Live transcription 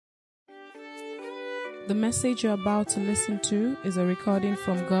The message you're about to listen to is a recording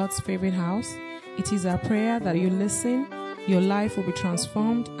from God's favorite house. It is our prayer that you listen, your life will be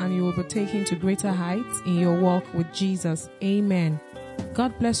transformed, and you will be taken to greater heights in your walk with Jesus. Amen.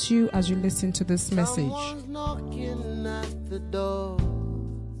 God bless you as you listen to this message. Someone's knocking at the door.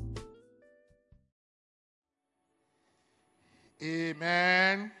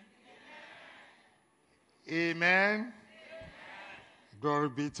 Amen. Amen. Glory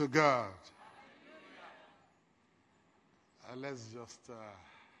be to God. Let's just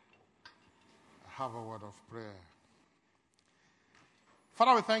have a word of prayer.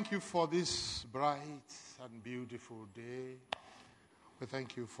 Father, we thank you for this bright and beautiful day. We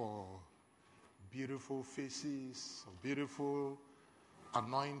thank you for beautiful faces, beautiful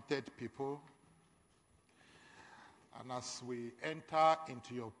anointed people. And as we enter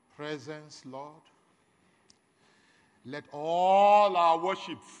into your presence, Lord, let all our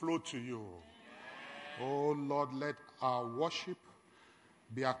worship flow to you. Oh, Lord, let our worship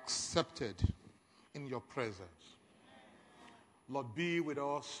be accepted in your presence. Lord, be with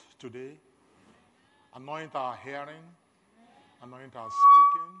us today. Anoint our hearing. Anoint our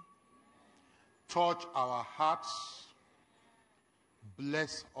speaking. Touch our hearts.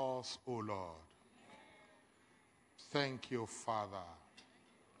 Bless us, O Lord. Thank you, Father.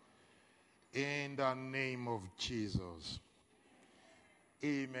 In the name of Jesus.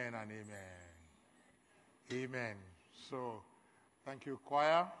 Amen and amen. Amen. So, thank you,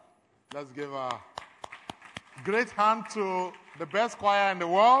 choir. Let's give a great hand to the best choir in the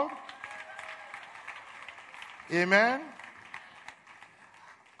world. Amen.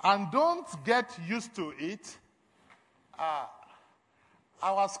 And don't get used to it.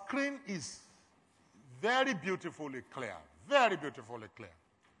 Our screen is very beautifully clear. Very beautifully clear.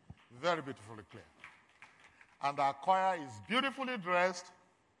 Very beautifully clear. And our choir is beautifully dressed.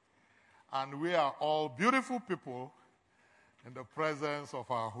 And we are all beautiful people in the presence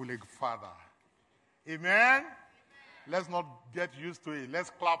of our Holy Father. Amen? Let's not get used to it. Let's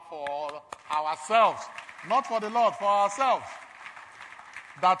clap for ourselves. Not for the Lord, for ourselves.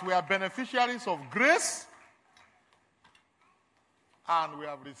 That we are beneficiaries of grace and we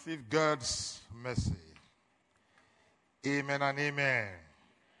have received God's mercy. Amen and amen.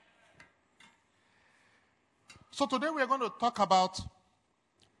 So today we are going to talk about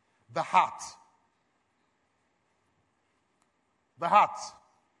the heart. The heart.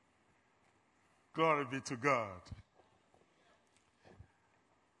 Glory be to God.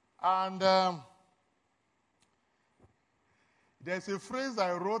 And there's a phrase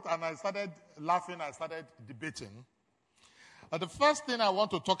I wrote and I started laughing, I started debating. The first thing I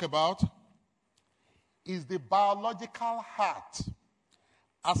want to talk about is the biological heart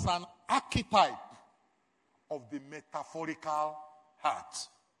as an archetype of the metaphorical heart.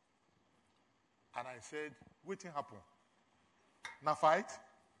 And I said, what happened? Now fight?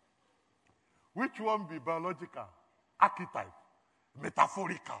 Which one be biological? Archetype?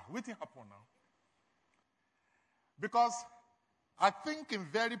 Metaphorical? What happened now? Because I think in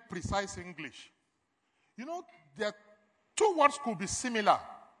very precise English, there two words could be similar.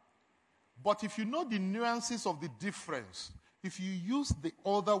 But if you know the nuances of the difference, if you use the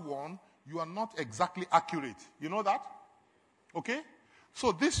other one, you are not exactly accurate. You know that? Okay?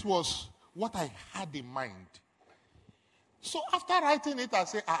 So this was what I had in mind. So after writing it, I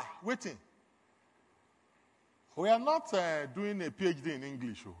say, waiting. We are not doing a PhD in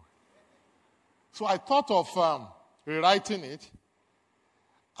English. So I thought of rewriting it.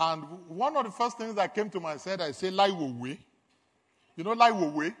 And one of the first things that came to my head, I say, Lai Wo Wei. You know Lai Wo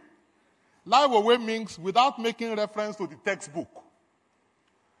Wei? Lai Wo Wei means without making reference to the textbook.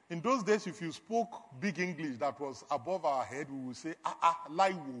 In those days, if you spoke big English that was above our head, we would say,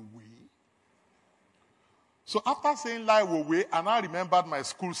 Lai Wo Wei. So after saying Lai Wo Wei, I now remembered my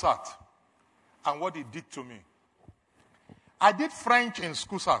school sat and what it did to me. I did French in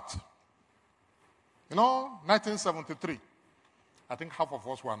school sat. 1973. I think half of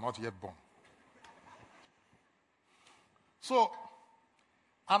us were not yet born. So,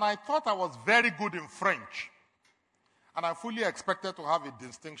 and I thought I was very good in French. And I fully expected to have a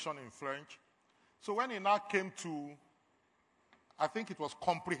distinction in French. So when it now came to, I think it was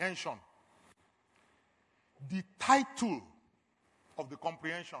comprehension, the title of the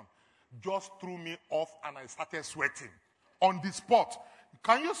comprehension just threw me off and I started sweating on the spot.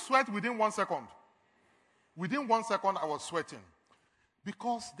 Can you sweat within 1 second? Within 1 second, I was sweating.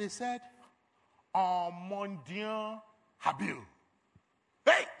 Because they said, Mondian Habil.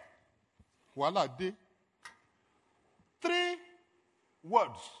 Hey! Voila, day. 3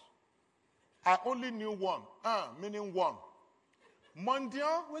 words. I only knew one. Meaning one.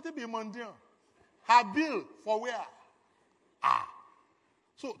 Mondian, what it be Mondian? Habil for where?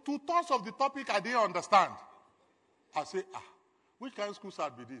 So 2/3 of the topic I didn't understand. I say, which kind of school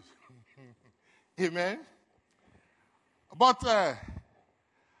start be this? Amen. But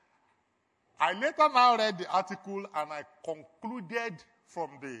I later now read the article and I concluded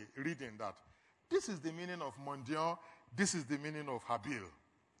from the reading that this is the meaning of Mondion, this is the meaning of Habil.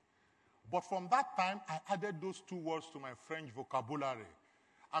 But from that time, I added those 2 words to my French vocabulary.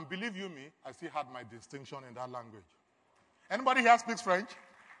 And believe you me, I still had my distinction in that language. Anybody here speaks French?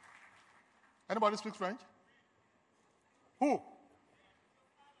 Anybody speaks French? Who?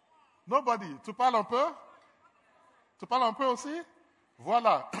 Nobody. Tu parles un peu? Tu parles un peu aussi?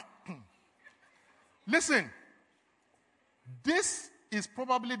 Voilà. Listen. This is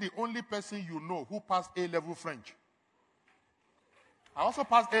probably the only person you know who passed A-level French. I also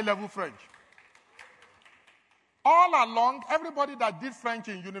passed A-level French. All along, everybody that did French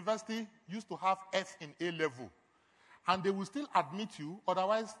in university used to have F in A-level. And they will still admit you,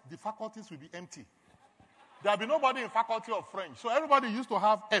 otherwise the faculties will be empty. There will be nobody in faculty of French. So everybody used to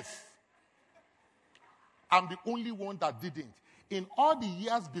have F. I'm the only one that didn't. In all the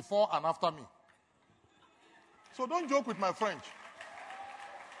years before and after me. So don't joke with my French.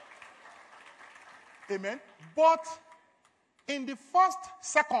 Amen. But in the first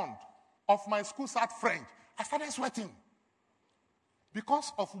second of my school start French, I started sweating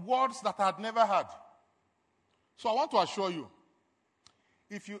because of words that I had never heard. So I want to assure you,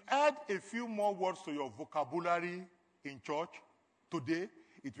 if you add a few more words to your vocabulary in church today,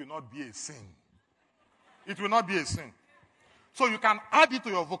 it will not be a sin. It will not be a sin. So you can add it to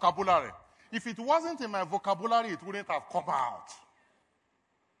your vocabulary. If it wasn't in my vocabulary, it wouldn't have come out.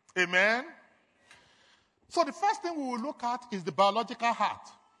 Amen? So the first thing we will look at is the biological heart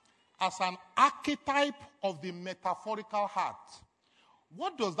as an archetype of the metaphorical heart.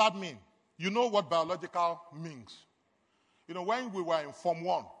 What does that mean? You know what biological means. You know, when we were in Form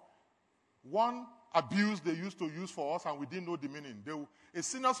 1, one abuse they used to use for us and we didn't know the meaning. A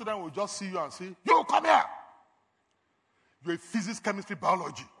senior student will just see you and say, "You come here. You're a physics, chemistry,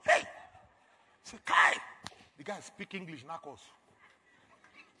 biology. Hey!" Say, "Kai!" The guy speaks English, knuckles.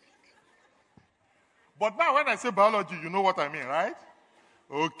 But now when I say biology, you know what I mean, right?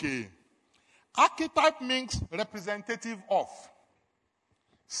 Okay. Archetype means representative of,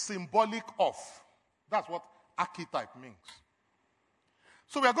 symbolic of. That's what archetype means.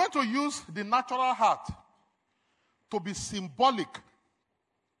 So we are going to use the natural heart to be symbolic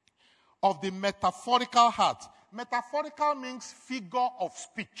of the metaphorical heart. Metaphorical means figure of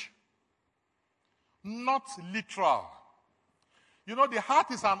speech, not literal. You know, the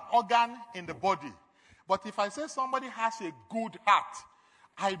heart is an organ in the body. But if I say somebody has a good heart,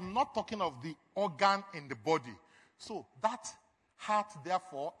 I'm not talking of the organ in the body. So that heart,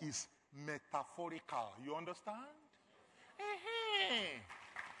 therefore, is metaphorical. You understand?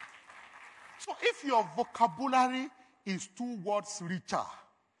 So if your vocabulary is 2 words richer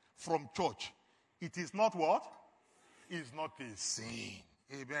from church, it is not what? It's not a sin.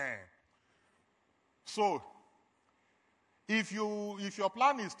 Amen. So, if your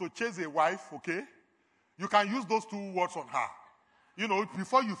plan is to chase a wife, okay, you can use those 2 words on her. You know,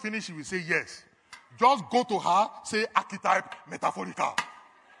 before you finish, you will say yes. Just go to her, say archetype, metaphorical.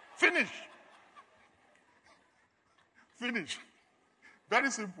 Finish. Finish.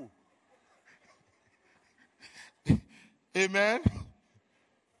 Very simple. Amen.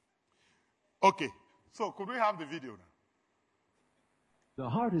 Okay, so could we have the video now? The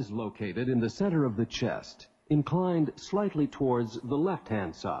heart is located in the center of the chest, inclined slightly towards the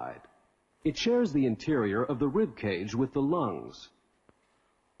left-hand side. It shares the interior of the rib cage with the lungs.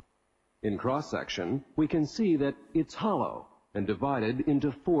 In cross-section, we can see that it's hollow and divided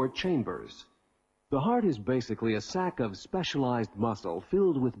into 4 chambers. The heart is basically a sac of specialized muscle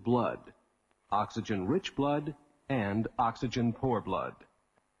filled with blood, oxygen-rich blood and oxygen-poor blood.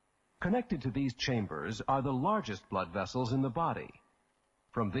 Connected to these chambers are the largest blood vessels in the body.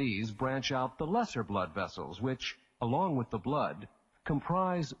 From these branch out the lesser blood vessels, which, along with the blood,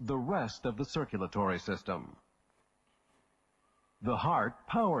 comprise the rest of the circulatory system. The heart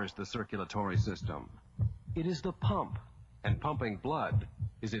powers the circulatory system. It is the pump, and pumping blood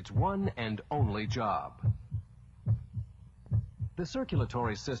is its one and only job. The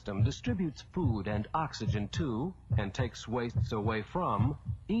circulatory system distributes food and oxygen to, and takes wastes away from,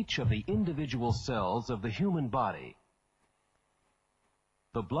 each of the individual cells of the human body.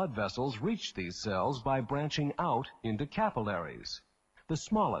 The blood vessels reach these cells by branching out into capillaries, the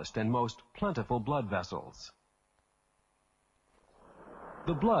smallest and most plentiful blood vessels.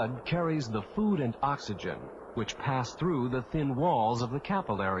 The blood carries the food and oxygen which pass through the thin walls of the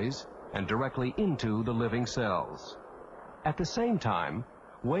capillaries and directly into the living cells. At the same time,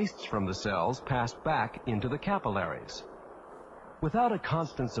 wastes from the cells pass back into the capillaries. Without a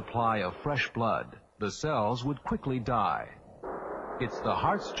constant supply of fresh blood, the cells would quickly die. It's the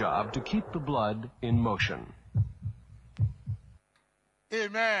heart's job to keep the blood in motion.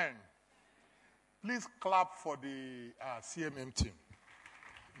 Amen. Please clap for the CMM team.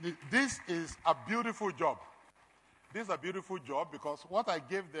 This is a beautiful job. This is a beautiful job because what I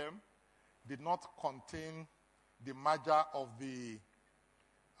gave them did not contain the merger of the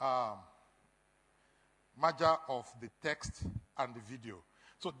text and the video.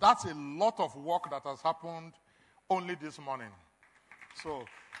 So that's a lot of work that has happened only this morning. So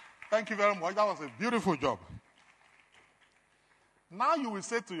thank you very much. That was a beautiful job. Now you will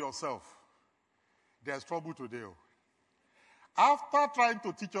say to yourself, there's trouble today. After trying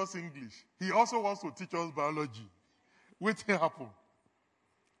to teach us English, he also wants to teach us biology. What will happen?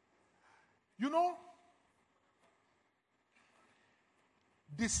 You know,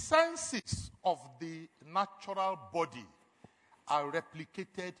 the senses of the natural body are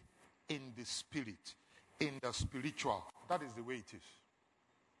replicated in the spirit, in the spiritual. That is the way it is.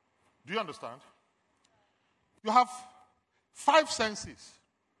 Do you understand? You have 5 senses.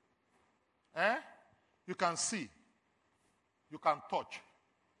 You can see, you can touch,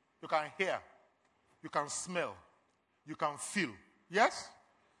 you can hear, you can smell, you can feel. Yes?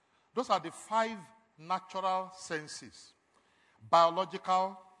 Those are the 5 natural senses.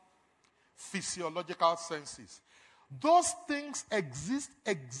 Biological, physiological senses. Those things exist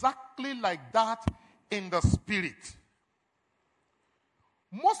exactly like that in the spirit.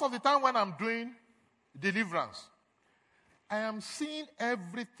 Most of the time when I'm doing deliverance, I am seeing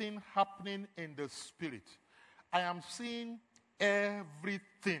everything happening in the spirit. I am seeing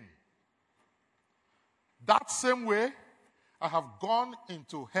everything. That same way, I have gone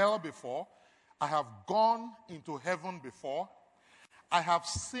into hell before. I have gone into heaven before. I have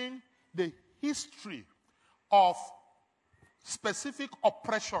seen the history of specific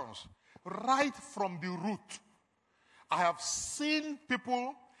oppressions right from the root. I have seen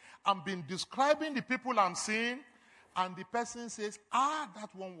people and been describing the people I'm seeing, and the person says, that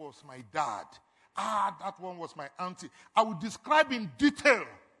one was my dad. That one was my auntie. I will describe in detail.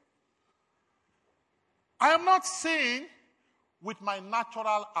 I am not seeing with my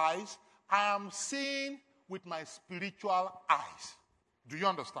natural eyes. I am seeing with my spiritual eyes. Do you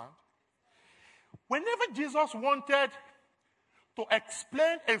understand? Whenever Jesus wanted to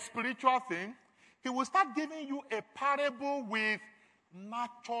explain a spiritual thing, he will start giving you a parable with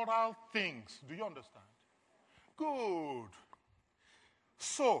natural things. Do you understand? Good.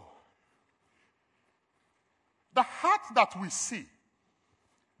 So, the heart that we see,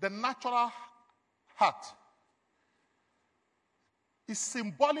 the natural heart, is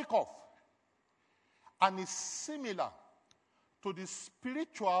symbolic of and is similar to the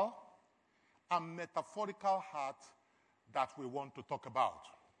spiritual and metaphorical heart that we want to talk about.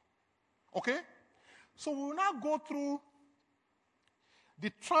 Okay? So we will now go through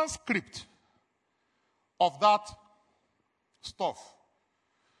the transcript of that stuff.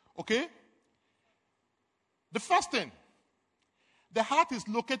 Okay? The first thing, the heart is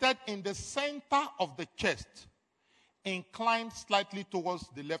located in the center of the chest, inclined slightly towards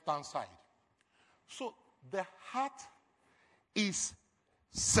the left-hand side. So the heart is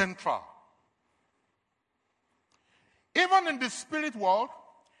central. Even in the spirit world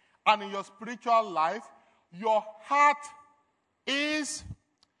and in your spiritual life, your heart is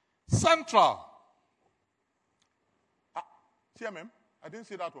central. CMM, I didn't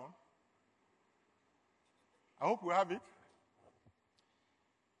see that one. I hope we have it.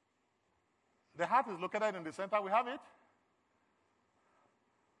 The heart is located in the center. We have it?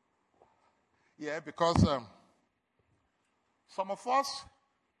 Yeah, because some of us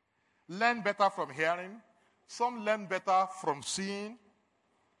learn better from hearing. Some learn better from seeing.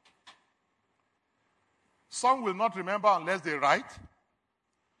 Some will not remember unless they write.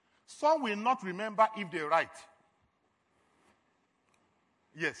 Some will not remember if they write.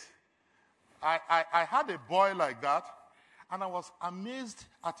 Yes. I had a boy like that, and I was amazed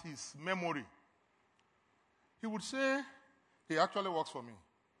at his memory. He would say, he actually works for me.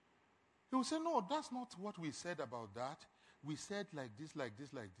 He would say, no, that's not what we said about that. We said like this, like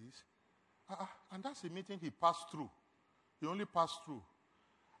this, like this. And that's a meeting he passed through. He only passed through.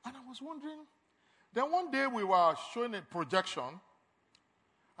 And I was wondering, then one day we were showing a projection,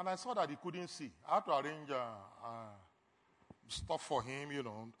 and I saw that he couldn't see. I had to arrange stuff for him,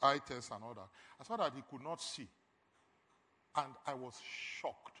 eye tests and all that. I saw that he could not see. And I was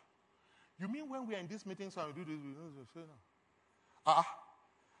shocked. You mean when we are in these meetings and we do this, we don't say no?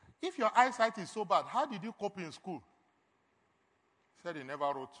 If your eyesight is so bad, how did you cope in school? He said he never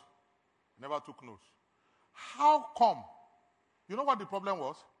wrote, never took notes. How come? You know what the problem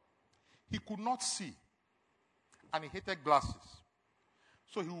was? He could not see, and he hated glasses.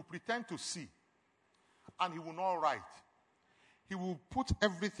 So he would pretend to see, and he will not write. He will put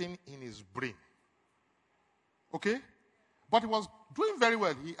everything in his brain. Okay? But he was doing very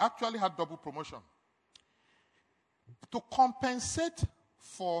well. He actually had double promotion. To compensate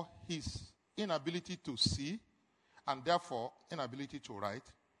for his inability to see, and therefore inability to write,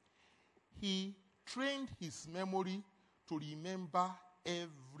 he trained his memory to remember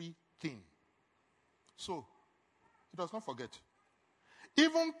everything. So, he does not forget.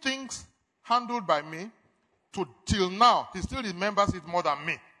 Even things handled by me, till now, he still remembers it more than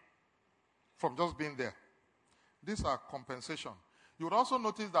me from just being there. These are compensation. You would also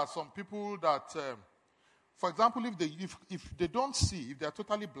notice that some people that, for example, if they don't see, if they're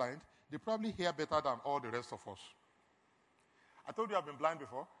totally blind, they probably hear better than all the rest of us. I told you I've been blind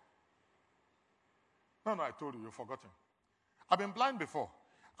before. No, I told you, you've forgotten. I've been blind before.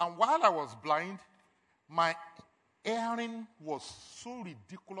 And while I was blind, my hearing was so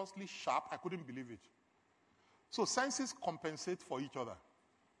ridiculously sharp, I couldn't believe it. So senses compensate for each other.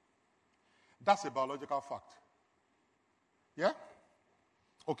 That's a biological fact. Yeah?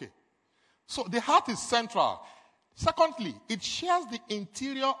 Okay. So the heart is central. Secondly, it shares the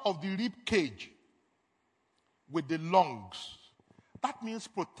interior of the rib cage with the lungs. That means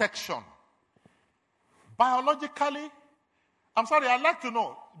protection. Biologically, I'm sorry, I'd like to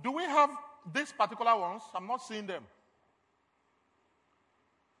know, do we have these particular ones? I'm not seeing them.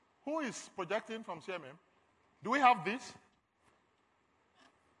 Who is projecting from CMM? Do we have this?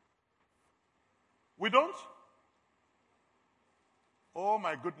 We don't? Oh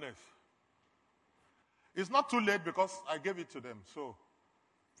my goodness. It's not too late because I gave it to them, so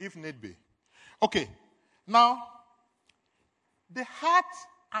if need be. Okay, now, the heart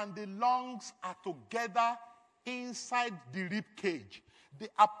and the lungs are together inside the rib cage. They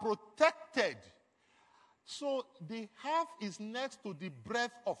are protected. So the heart is next to the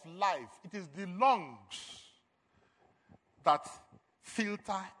breath of life. It is the lungs that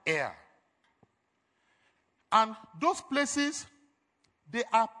filter air. And those places, they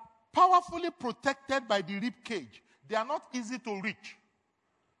are powerfully protected by the rib cage. They are not easy to reach.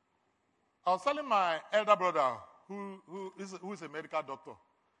 I was telling my elder brother, who is a medical doctor,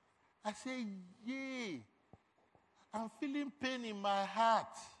 I say, yay, I'm feeling pain in my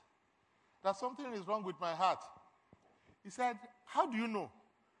heart. That something is wrong with my heart. He said, how do you know?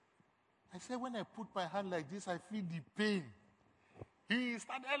 I said, when I put my hand like this, I feel the pain. He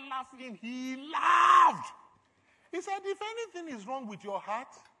started laughing. He laughed. He said, if anything is wrong with your heart,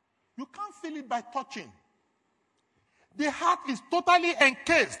 you can't feel it by touching. The heart is totally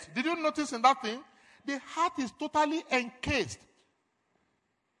encased. Did you notice in that thing? The heart is totally encased.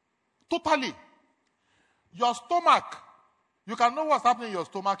 Totally. Your stomach, you can know what's happening in your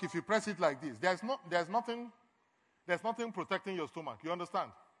stomach if you press it like this. There's nothing protecting your stomach. You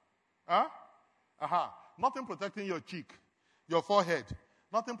understand? Huh? Nothing protecting your cheek, your forehead.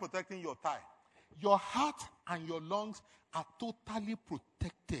 Nothing protecting your thigh. Your heart and your lungs are totally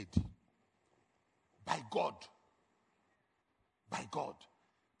protected by God. By God.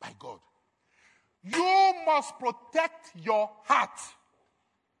 By God. You must protect your heart.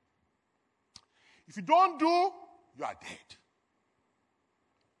 If you don't do, you are dead.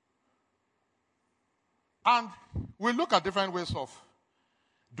 And we'll look at different ways of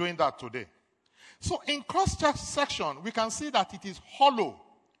doing that today. So in cross-section, we can see that it is hollow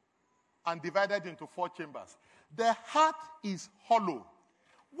and divided into 4 chambers. The heart is hollow.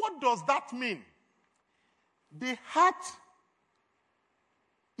 What does that mean? The heart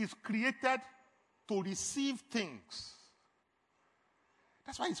is created to receive things.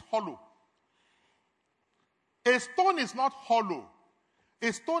 That's why it's hollow. A stone is not hollow.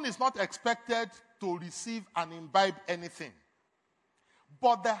 A stone is not expected to receive and imbibe anything.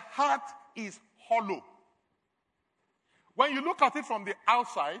 But the heart is hollow. When you look at it from the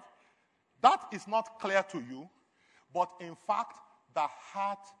outside, that is not clear to you, but in fact, the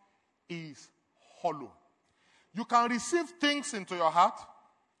heart is hollow. You can receive things into your heart,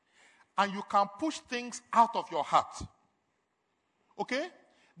 and you can push things out of your heart. Okay?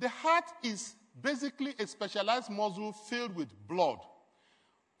 The heart is basically a specialized muscle filled with blood.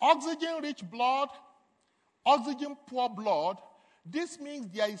 Oxygen-rich blood, oxygen-poor blood. This means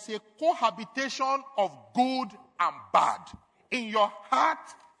there is a cohabitation of good and bad. In your heart,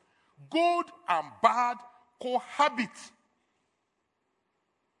 good and bad cohabit.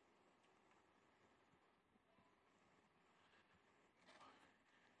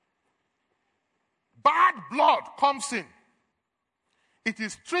 blood comes in. It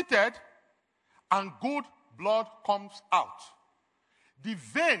is treated and good blood comes out. The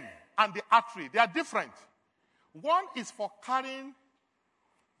vein and the artery, they are different. One is for carrying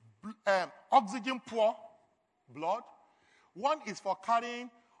oxygen-poor blood. One is for carrying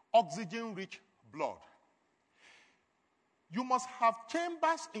oxygen-rich blood. You must have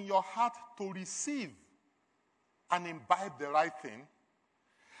chambers in your heart to receive and imbibe the right thing.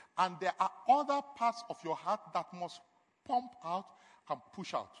 And there are other parts of your heart that must pump out and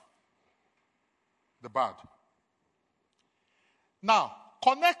push out the bad. Now,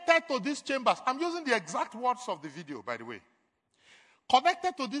 connected to these chambers, I'm using the exact words of the video, by the way.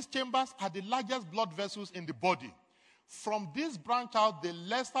 Connected to these chambers are the largest blood vessels in the body. From these branch out the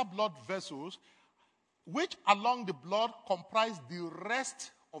lesser blood vessels, which along the blood comprise the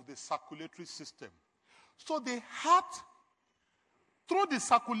rest of the circulatory system. So the heart, through the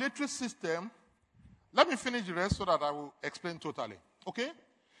circulatory system, let me finish the rest so that I will explain totally. Okay?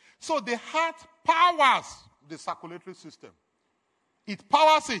 So the heart powers the circulatory system. It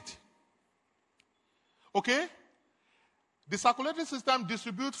powers it. Okay? The circulatory system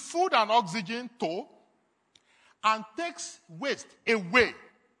distributes food and oxygen to and takes waste away.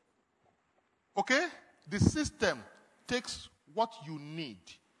 Okay? The system takes what you need,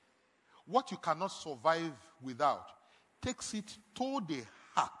 what you cannot survive without, takes it to the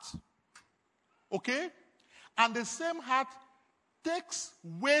heart. Okay? And the same heart takes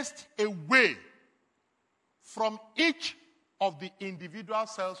waste away from each of the individual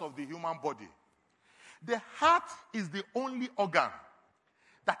cells of the human body. The heart is the only organ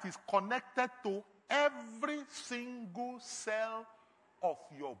that is connected to every single cell of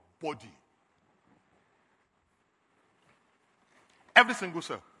your body. Every single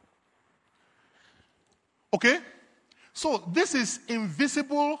cell. Okay? So this is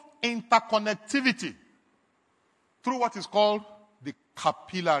invisible interconnectivity through what is called the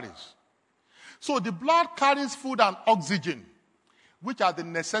capillaries. So the blood carries food and oxygen, which are the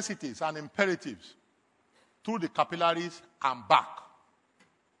necessities and imperatives, through the capillaries and back.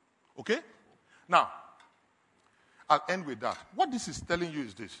 Okay? Now, I'll end with that. What this is telling you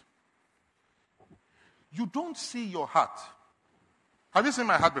is this. You don't see your heart. Have you seen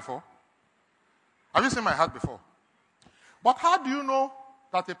my heart before? Have you seen my heart before? But how do you know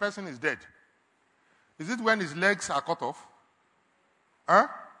that a person is dead? Is it when his legs are cut off? Huh?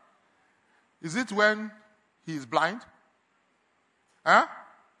 Is it when he is blind? Huh?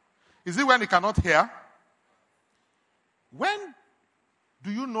 Is it when he cannot hear? When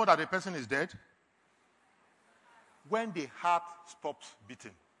do you know that a person is dead? When the heart stops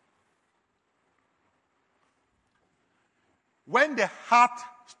beating. When the heart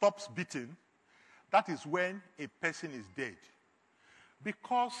stops beating, that is when a person is dead.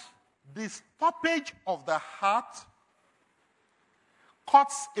 Because the stoppage of the heart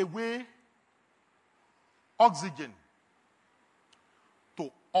cuts away oxygen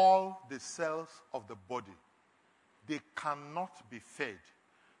to all the cells of the body. They cannot be fed.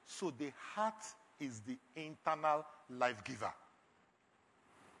 So the heart is the internal life giver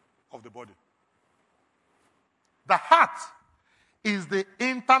of the body. The heart is the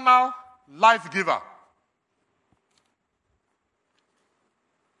internal life giver.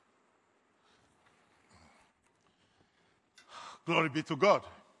 Glory be to God.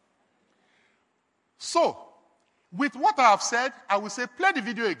 So, with what I have said, I will say, play the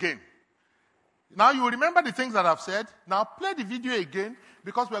video again. Now you will remember the things that I've said. Now play the video again,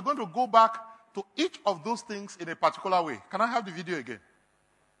 because we are going to go back to each of those things in a particular way. Can I have the video again?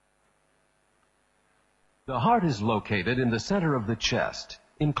 The heart is located in the center of the chest,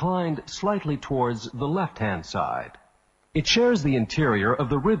 inclined slightly towards the left-hand side. It shares the interior of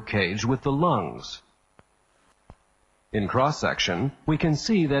the rib cage with the lungs. In cross-section, we can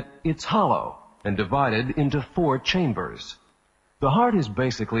see that it's hollow and divided into 4 chambers. The heart is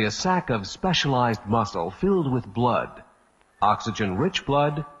basically a sack of specialized muscle filled with blood, oxygen-rich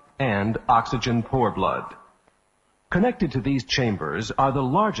blood and oxygen-poor blood. Connected to these chambers are the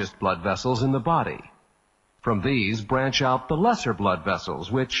largest blood vessels in the body. From these branch out the lesser blood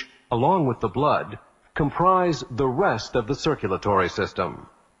vessels, which, along with the blood, comprise the rest of the circulatory system.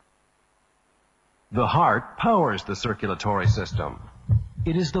 The heart powers the circulatory system.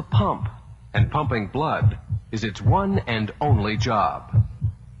 It is the pump, and pumping blood is its one and only job.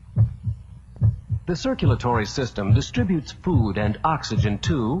 The circulatory system distributes food and oxygen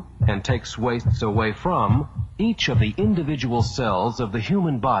to, and takes wastes away from, each of the individual cells of the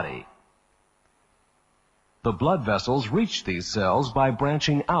human body. The blood vessels reach these cells by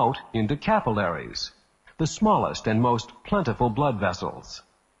branching out into capillaries, the smallest and most plentiful blood vessels.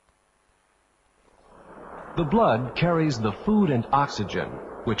 The blood carries the food and oxygen,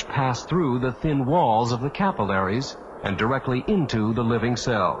 which pass through the thin walls of the capillaries and directly into the living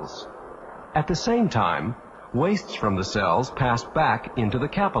cells. At the same time, wastes from the cells pass back into the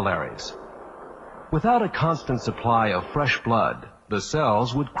capillaries. Without a constant supply of fresh blood, the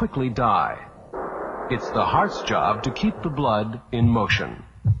cells would quickly die. It's the heart's job to keep the blood in motion.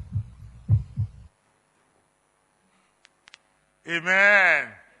 Amen.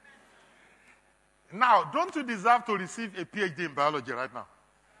 Now, don't you deserve to receive a PhD in biology right now?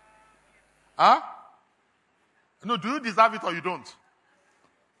 Huh? No, do you deserve it or you don't?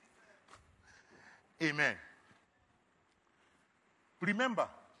 Amen. Remember,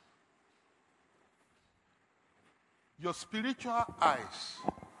 your spiritual eyes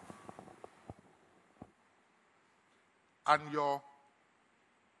and your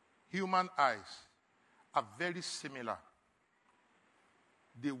human eyes are very similar.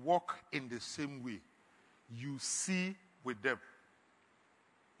 They work in the same way. You see with them.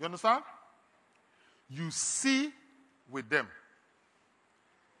 You understand? You see with them.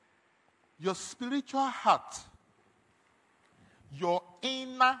 Your spiritual heart, your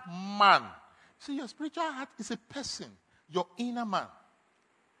inner man. See, your spiritual heart is a person. Your inner man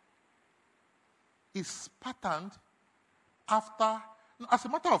is patterned after, as a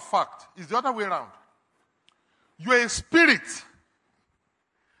matter of fact, it's the other way around. You are a spirit.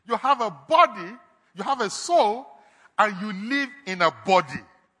 You have a body, you have a soul, and you live in a body.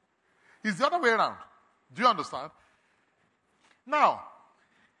 It's the other way around. Do you understand? Now,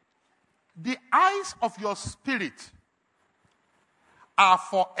 the eyes of your spirit are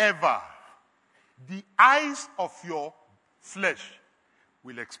forever. The eyes of your flesh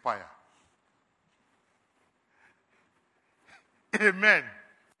will expire. Amen.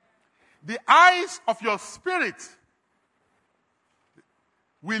 The eyes of your spirit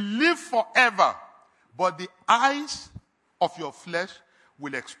will live forever, but the eyes of your flesh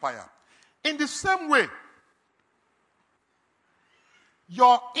will expire. In the same way,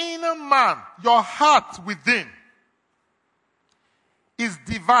 your inner man, your heart within, is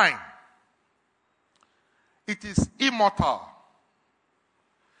divine. It is immortal.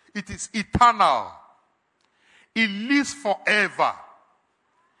 It is eternal. It lives forever.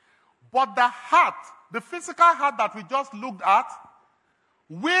 But the heart, the physical heart that we just looked at,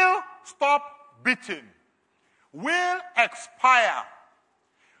 will stop beating, will expire,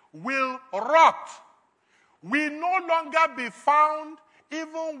 will rot, will no longer be found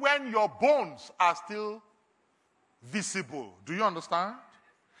even when your bones are still visible. Do you understand?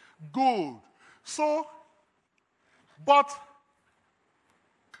 Good. So, but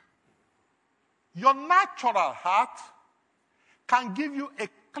your natural heart can give you a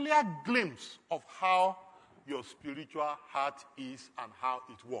clear glimpse of how your spiritual heart is and how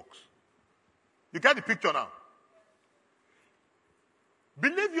it works. You get the picture now?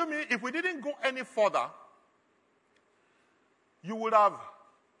 Believe you me, if we didn't go any further, you would have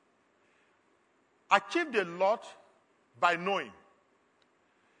achieved a lot by knowing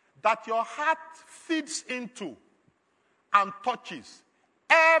that your heart feeds into and touches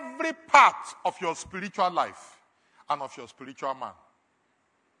every part of your spiritual life and of your spiritual man.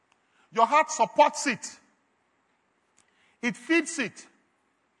 Your heart supports it. It feeds it.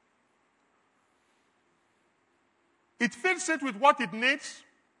 It feeds it with what it needs.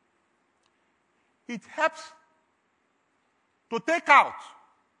 It helps to take out,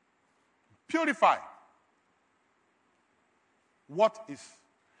 purify what is.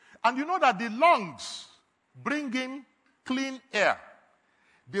 And you know that the lungs bring in clean air.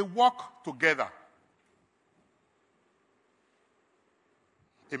 They work together.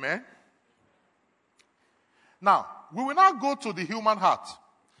 Amen? Now, we will now go to the human heart.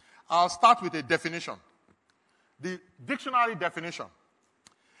 I'll start with a definition. The dictionary definition.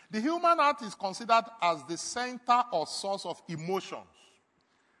 The human heart is considered as the center or source of emotions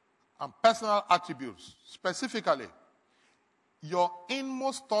and personal attributes. Specifically, your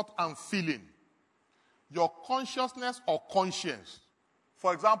inmost thought and feeling, your consciousness or conscience.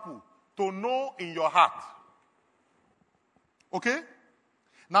 For example, to know in your heart. Okay?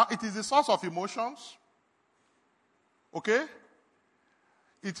 Now, it is the source of emotions. Okay?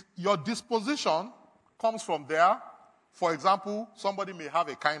 Your disposition comes from there. For example, somebody may have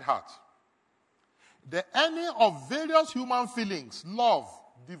a kind heart. Any of various human feelings, love,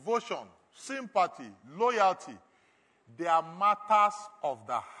 devotion, sympathy, loyalty, they are matters of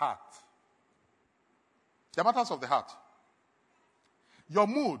the heart. They are matters of the heart. Your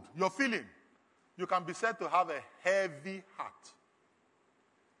mood, your feeling, you can be said to have a heavy heart.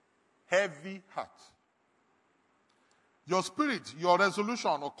 Heavy heart. Your spirit, your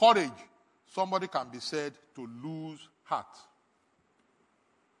resolution or courage, somebody can be said to lose heart.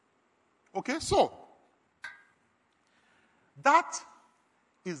 Okay, so that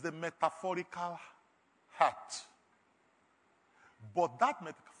is the metaphorical heart. But that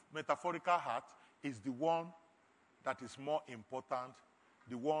metaphorical heart is the one that is more important,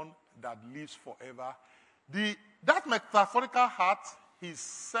 the one that lives forever. That metaphorical heart is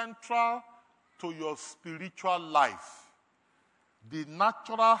central to your spiritual life. The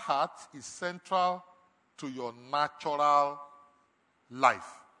natural heart is central to your natural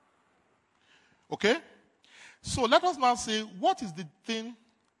life. Okay? So let us now say, what does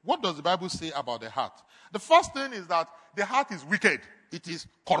the Bible say about the heart? The first thing is that the heart is wicked. It is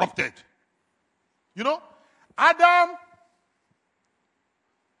corrupted. You know, Adam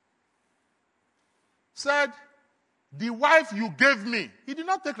said, the wife you gave me. He did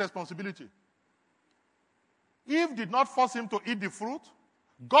not take responsibility. Eve did not force him to eat the fruit.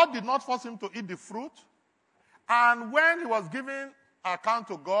 God did not force him to eat the fruit. And when he was giving account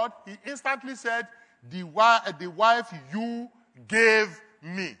to God, he instantly said, the wife you gave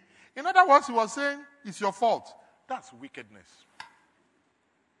me. In other words, he was saying, it's your fault. That's wickedness.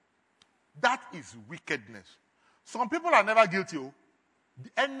 That is wickedness. Some people are never guilty.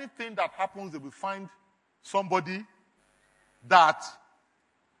 Anything that happens, they will find somebody that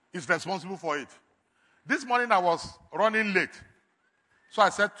is responsible for it. This morning I was running late. So I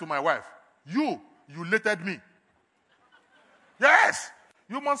said to my wife, you lated me. Yes,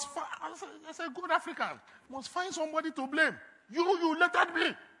 you must find, as a good African, you must find somebody to blame. You lated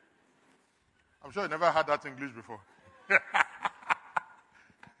me. I'm sure you never heard that English before.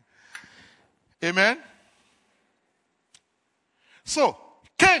 Amen. So,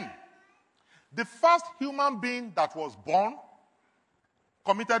 Cain, the first human being that was born,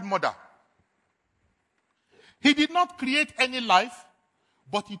 committed murder. He did not create any life,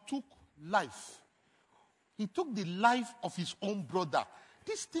 but he took life. He took the life of his own brother.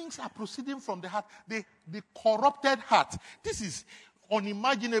 These things are proceeding from the heart, the corrupted heart. This is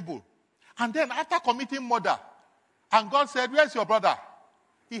unimaginable. And then after committing murder, and God said, where's your brother?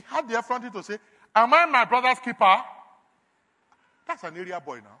 He had the effrontery to say, am I my brother's keeper? That's an area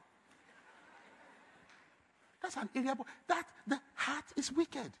boy now. That's an area boy. The heart is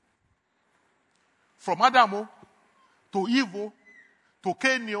wicked. From Adam to Eve to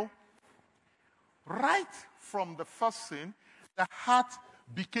Cain, right from the first sin, the heart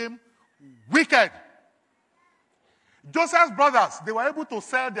became wicked. Joseph's brothers, they were able to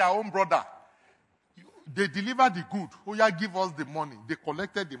sell their own brother. They delivered the good. Oh, yeah, give us the money. They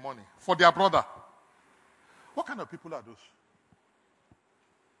collected the money for their brother. What kind of people are those?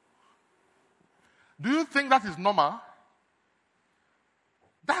 Do you think that is normal?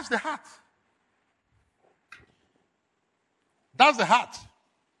 That's the heart. That's the heart.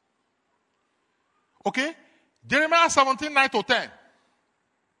 Okay? Jeremiah 17:9-10.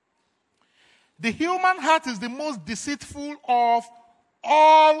 The human heart is the most deceitful of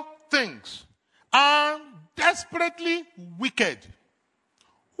all things and desperately wicked.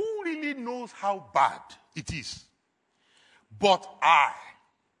 Who really knows how bad it is? But I,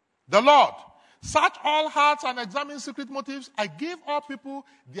 the Lord, search all hearts and examine secret motives. I give all people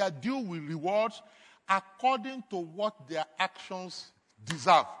their due with rewards according to what their actions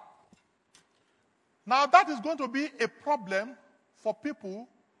deserve. Now that is going to be a problem for people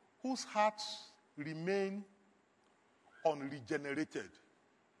whose hearts remain unregenerated.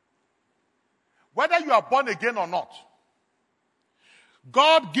 Whether you are born again or not,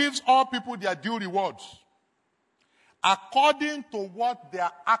 God gives all people their due rewards according to what their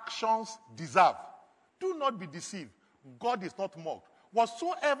actions deserve. Do not be deceived. God is not mocked.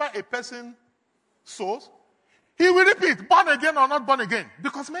 Whatsoever a person sows, he will reap it, born again or not born again.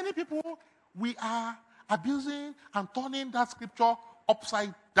 Because many people, we are abusing and turning that scripture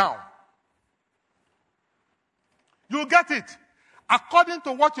upside down. You get it. According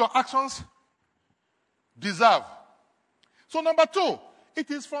to what your actions deserve. So number 2,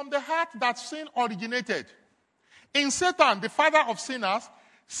 it is from the heart that sin originated. In Satan, the father of sinners,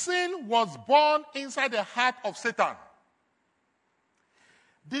 sin was born inside the heart of Satan.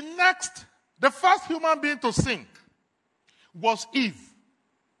 The first human being to sin was Eve.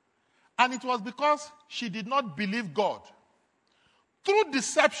 And it was because she did not believe God. Through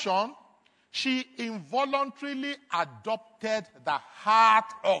deception, she involuntarily adopted the heart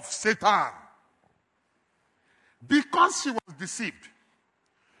of Satan. Because she was deceived,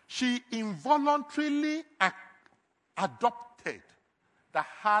 she involuntarily adopted the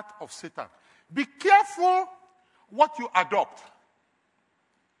heart of Satan. Be careful what you adopt,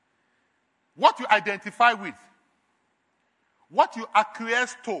 what you identify with, what you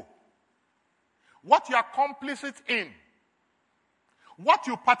acquiesce to. what you are complicit in, what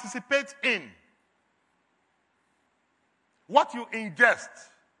you participate in, what you ingest,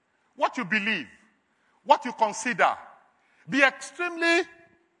 what you believe, what you consider. Be extremely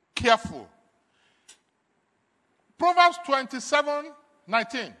careful. Proverbs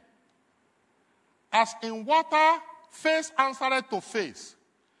 27:19. As in water, face answereth to face,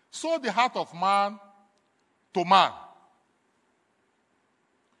 so the heart of man to man.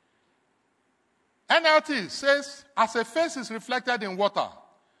 NLT says, as a face is reflected in water,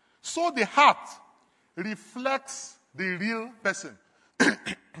 so the heart reflects the real person.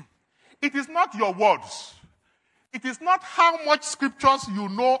 It is not your words. It is not how much scriptures you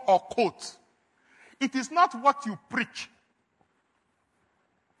know or quote. It is not what you preach.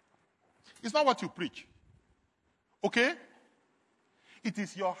 It's not what you preach. Okay? It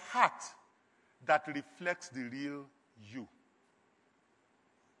is your heart that reflects the real you.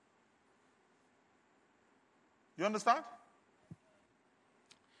 You understand?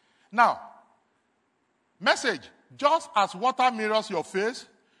 Now, message. Just as water mirrors your face,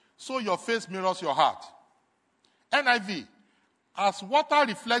 so your face mirrors your heart. NIV. As water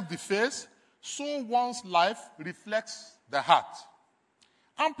reflects the face, so one's life reflects the heart.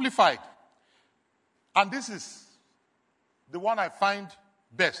 Amplified. And this is the one I find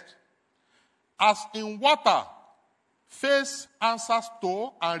best. As in water, face answers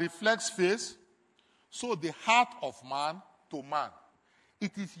to and reflects face, so the heart of man to man.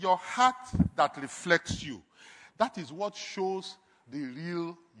 It is your heart that reflects you. That is what shows the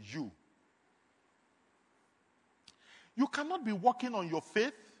real you. You cannot be working on your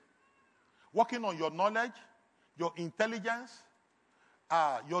faith, working on your knowledge, your intelligence,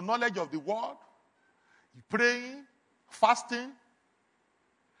 your knowledge of the word, praying, fasting,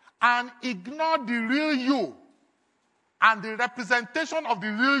 and ignore the real you and the representation of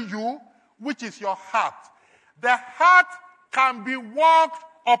the real you, which is your heart. The heart can be worked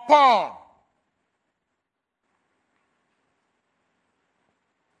upon.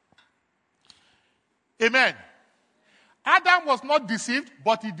 Amen. Adam was not deceived,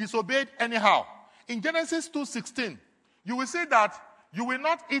 but he disobeyed anyhow. In Genesis 2:16, you will see that you will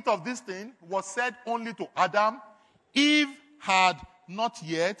not eat of this thing was said only to Adam. Eve had not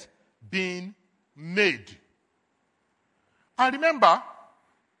yet been made. And remember,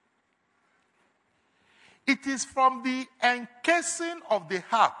 it is from the encasing of the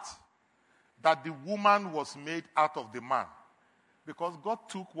heart that the woman was made out of the man. Because God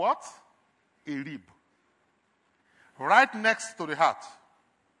took what? A rib. Right next to the heart.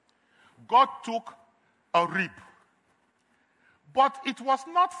 God took a rib. But it was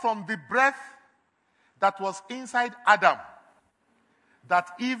not from the breath that was inside Adam that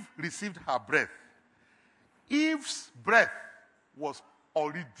Eve received her breath. Eve's breath was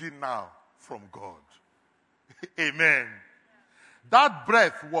original from God. Amen. That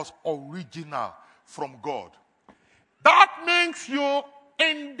breath was original from God. That means you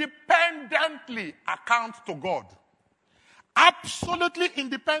independently account to God. Absolutely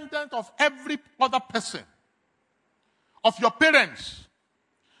independent of every other person. Of your parents,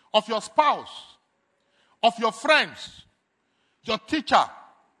 of your spouse, of your friends, your teacher,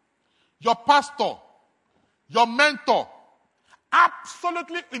 your pastor, your mentor.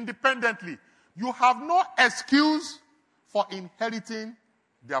 Absolutely independently. You have no excuse for inheriting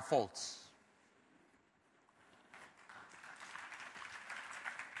their faults.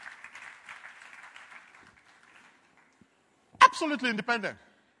 Absolutely independent.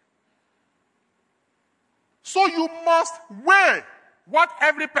 So you must weigh what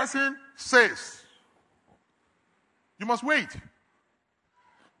every person says. You must weigh it.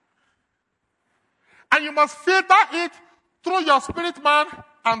 And you must filter it through your spirit man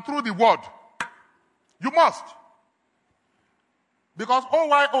and through the word. You must. Because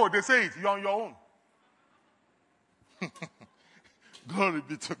OYO, they say it, you're on your own. Glory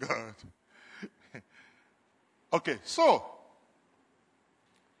be to God. Okay, so,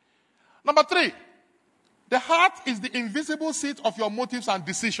 number 3. The heart is the invisible seat of your motives and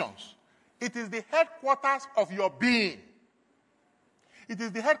decisions. It is the headquarters of your being. It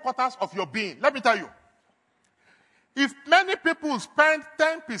is the headquarters of your being. Let me tell you. If many people spend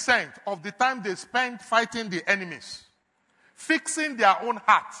 10% of the time they spend fighting the enemies, fixing their own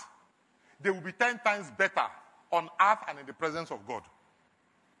heart, they will be 10 times better on earth and in the presence of God.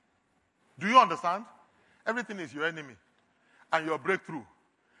 Do you understand? Everything is your enemy. And your breakthrough.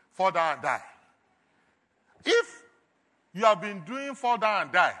 Fall down and die. If you have been doing fall down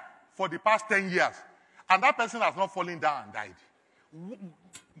and die for the past 10 years, and that person has not fallen down and died,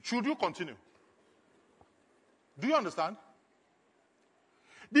 should you continue? Do you understand?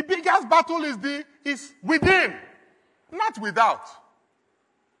 The biggest battle is within, not without.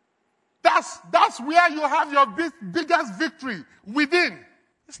 That's where you have your biggest victory, within.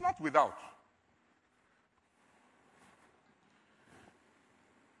 It's not without.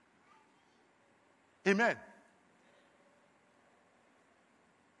 Amen.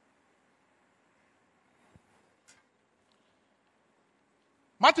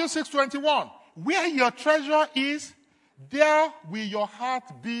 Matthew 6:21. Where your treasure is, there will your heart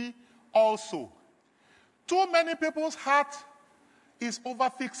be also. Too many people's heart is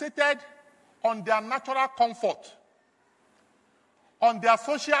overfixated on their natural comfort, on their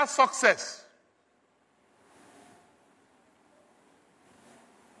social success.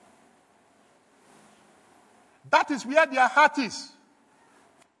 That is where their heart is.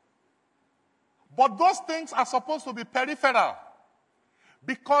 But those things are supposed to be peripheral.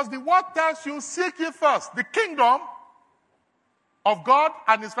 Because the word tells you, seek ye first the kingdom of God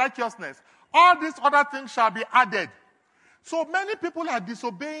and his righteousness. All these other things shall be added. So many people are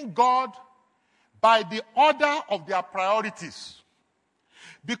disobeying God by the order of their priorities.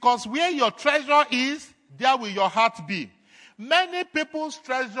 Because where your treasure is, there will your heart be. Many people's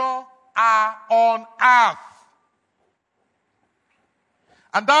treasure are on earth.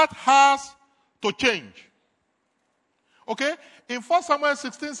 And that has to change. Okay? In 1 Samuel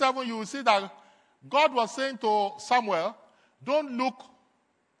 16:7, you will see that God was saying to Samuel, don't look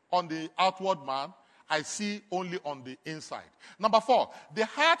on the outward man, I see only on the inside. Number 4, the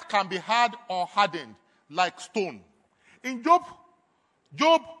heart can be hard or hardened like stone. In Job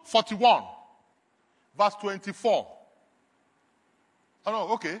 41, verse 24. Oh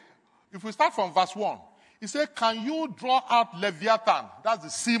no, okay. If we start from verse 1, he said, can you draw out Leviathan, that's the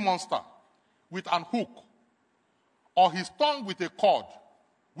sea monster, with an hook, or his tongue with a cord,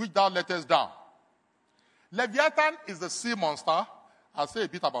 which thou lettest down? Leviathan is the sea monster. I'll say a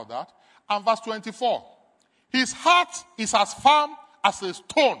bit about that. And verse 24. His heart is as firm as a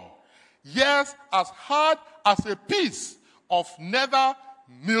stone, yes, as hard as a piece of nether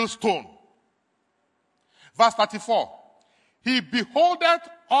millstone. Verse 34. He beholdeth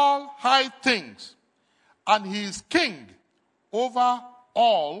all high things, and he is king over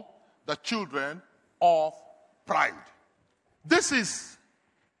all the children of pride. This is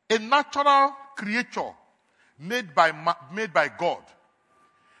a natural creature made by God.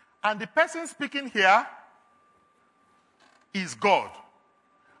 And the person speaking here is God.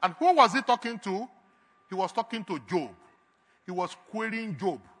 And who was he talking to? He was talking to Job. He was querying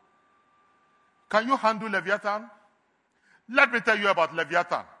Job. Can you handle Leviathan? Let me tell you about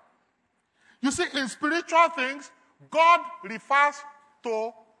Leviathan. You see, in spiritual things, God refers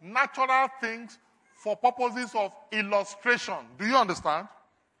to natural things for purposes of illustration. Do you understand?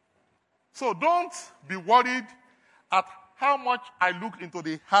 So don't be worried at how much I looked into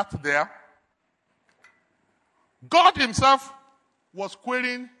the heart there. God himself was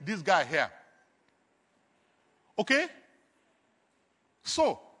querying this guy here. Okay?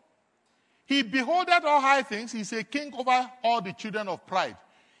 So, he beholdeth all high things. He's a king over all the children of pride.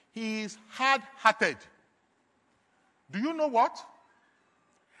 He is hard-hearted. Do you know what?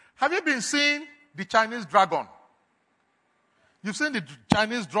 Have you been seeing the Chinese dragon? You've seen the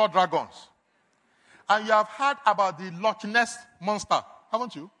Chinese draw dragons. And you have heard about the Loch Ness monster,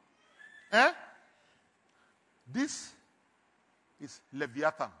 haven't you? Eh? This is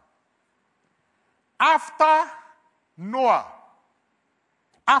Leviathan. After Noah,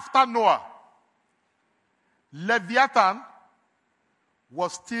 Leviathan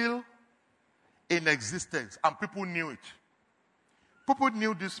was still in existence, and people knew it. People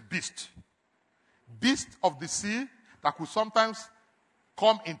knew this beast of the sea that could sometimes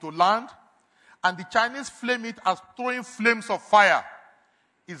come into land, and the Chinese flame it as throwing flames of fire.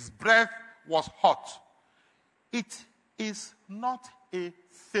 Its breath was hot. It is not a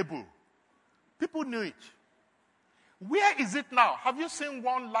fable. People knew it. Where is it now? Have you seen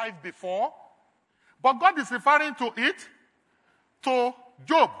one live before? But God is referring to it, to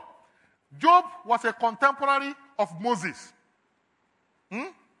Job. Job was a contemporary of Moses.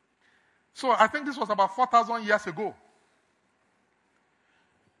 So I think this was about 4,000 years ago.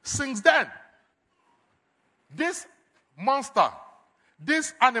 Since then, this monster,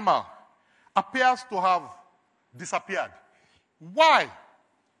 this animal, appears to have disappeared. Why?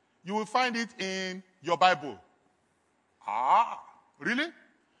 You will find it in your Bible. Really?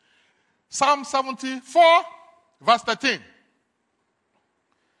 Psalm 74, verse 13.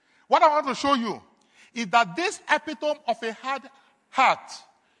 What I want to show you is that this epitome of a hard heart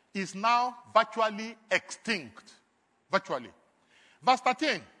is now virtually extinct. Virtually. Verse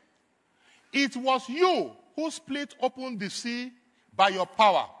 13. It was you who split open the sea by your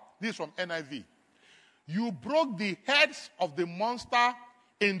power. This is from NIV. You broke the heads of the monster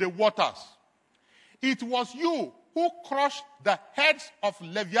in the waters. It was you who crushed the heads of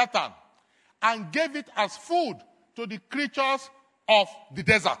Leviathan and gave it as food to the creatures of the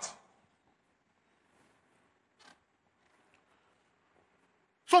desert.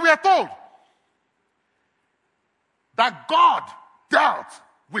 So we are told that God dealt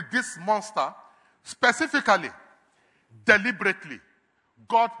with this monster specifically, deliberately.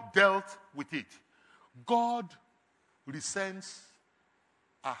 God dealt with it. God resents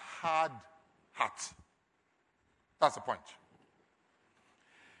a hard heart. That's the point.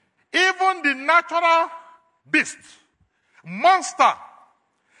 Even the natural beast, monster,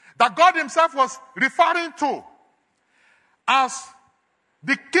 that God himself was referring to as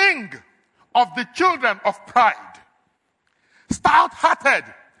the king of the children of pride, stout-hearted,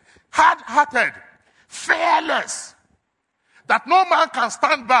 hard-hearted, fearless, that no man can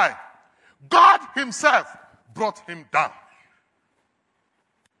stand by, God himself brought him down.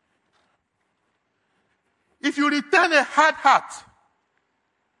 If you retain a hard heart,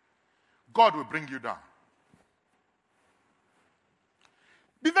 God will bring you down.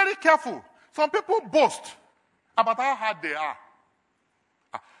 Be very careful. Some people boast about how hard they are.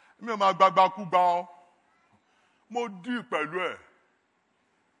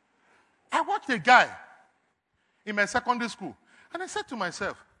 I watched a guy in my secondary school, and I said to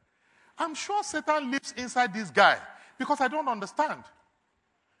myself, I'm sure Satan lives inside this guy because I don't understand.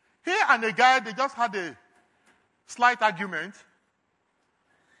 He and a guy, they just had a slight argument,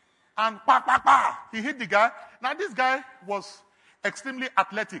 and he hit the guy. Now this guy was extremely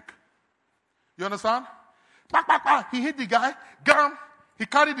athletic. You understand? He hit the guy, he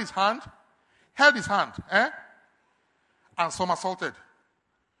carried his hand, held his hand, and somersaulted.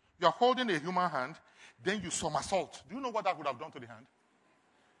 You're holding a human hand, then you somersault. Do you know what that would have done to the hand?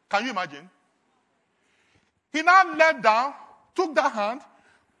 Can you imagine? He now leaned down, took that hand,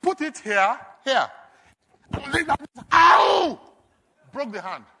 put it here. Ow! Broke the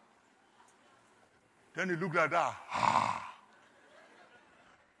hand. Then he looked like that.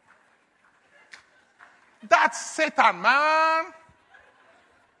 That's Satan, man.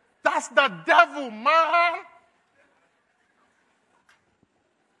 That's the devil, man.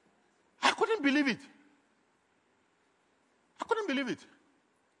 I couldn't believe it.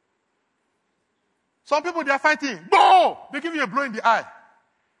 Some people, they are fighting. Boom! They give you a blow in the eye.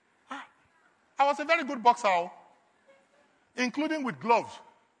 I was a very good boxer, including with gloves.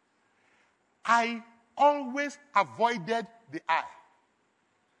 I always avoided the eye.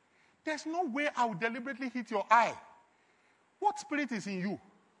 There's no way I would deliberately hit your eye. What spirit is in you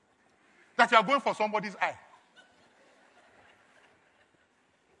that you are going for somebody's eye?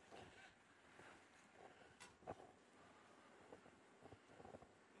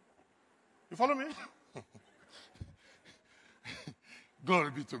 You follow me?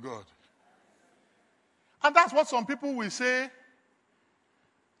 Glory be to God. And that's what some people will say.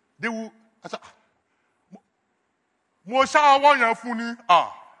 They will.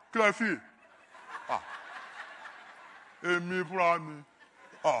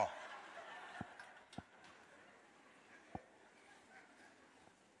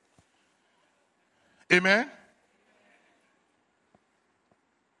 Amen.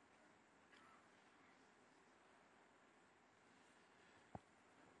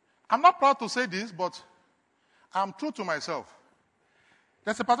 I'm not proud to say this, but I'm true to myself.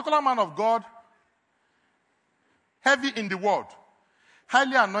 There's a particular man of God, heavy in the word,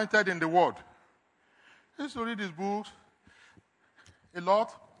 highly anointed in the word. I used to read his books a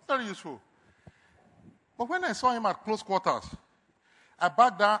lot, very useful. But when I saw him at close quarters, I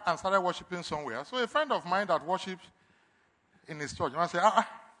backed down and started worshiping somewhere. So a friend of mine that worships in his church, and I said,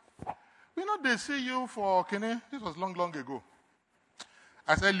 they see you for Kene. This was long, long ago.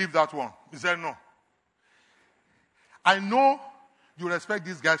 I said, leave that one. He said, no. I know you respect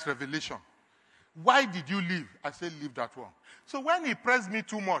this guy's revelation. Why did you leave? I said, leave that one. So when he pressed me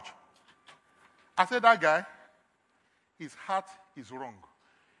too much, I said, that guy, his heart is wrong.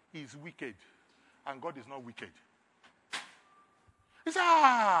 He is wicked. And God is not wicked. He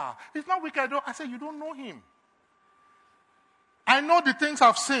said, he's not wicked. I said, you don't know him. I know the things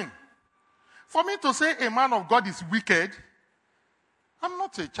I've seen. For me to say a man of God is wicked, I'm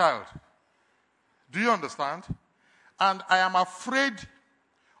not a child. Do you understand? And I am afraid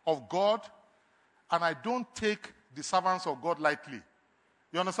of God, and I don't take the servants of God lightly.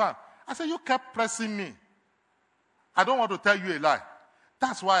 You understand? I said, you kept pressing me. I don't want to tell you a lie.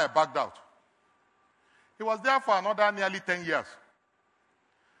 That's why I backed out. He was there for another nearly 10 years.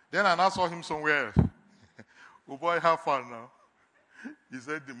 Then I now saw him somewhere else. Oh boy, have fun now. He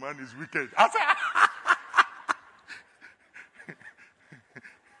said the man is wicked.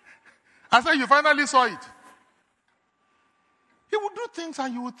 I said, you finally saw it. He would do things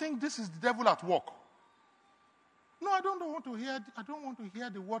and you would think this is the devil at work. No, I don't want to hear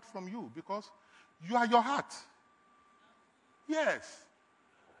the word from you because you are your heart. Yes.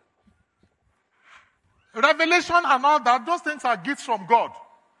 Revelation and all that, those things are gifts from God.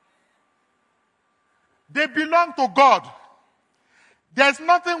 They belong to God. There's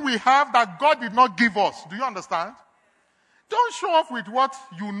nothing we have that God did not give us. Do you understand? Don't show off with what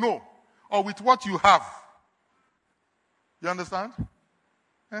you know or with what you have. You understand?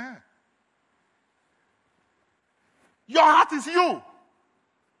 Yeah. Your heart is you.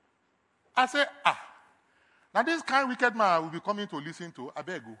 I say, now this kind of wicked man I will be coming to listen to, I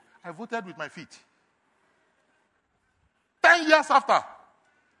beg you, I voted with my feet. 10 years after,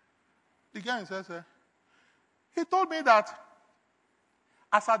 the guy says, he told me that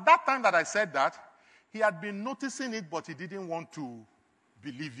as at that time that I said that, he had been noticing it, but he didn't want to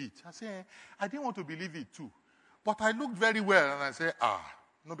believe it. I said, I didn't want to believe it too. But I looked very well, and I said,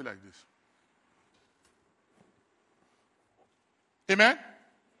 not be like this. Amen?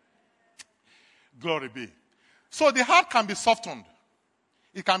 Glory be. So the heart can be softened.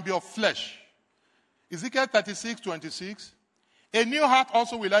 It can be of flesh. Ezekiel 36:26. A new heart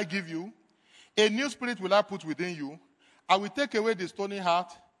also will I give you. A new spirit will I put within you. I will take away the stony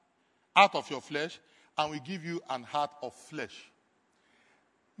heart out of your flesh and will give you an heart of flesh.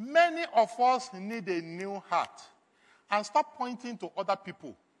 Many of us need a new heart. And stop pointing to other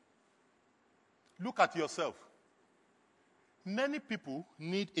people. Look at yourself. Many people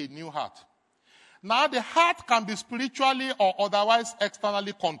need a new heart. Now, the heart can be spiritually or otherwise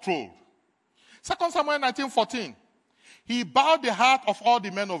externally controlled. 2 Samuel 19:14. He bowed the heart of all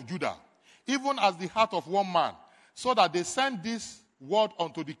the men of Judah, even as the heart of one man, so that they sent this word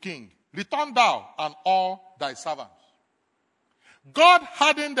unto the king. Return thou and all thy servants. God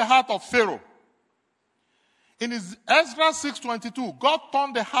hardened the heart of Pharaoh. In Ezra 6:22, God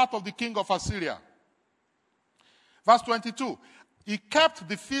turned the heart of the king of Assyria. Verse 22, he kept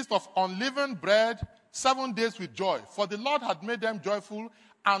the feast of unleavened bread 7 days with joy, for the Lord had made them joyful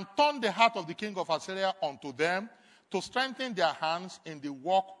and turned the heart of the king of Assyria unto them to strengthen their hands in the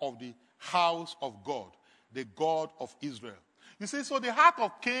work of the house of God, the God of Israel. You see, so the heart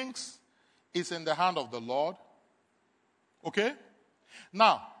of kings is in the hand of the Lord. Okay?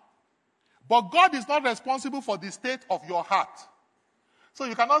 Now, but God is not responsible for the state of your heart. So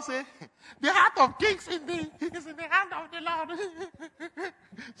you cannot say, the heart of kings is in the hand of the Lord.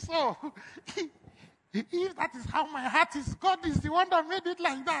 So, if that is how my heart is, God is the one that made it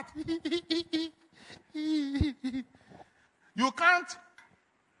like that. You can't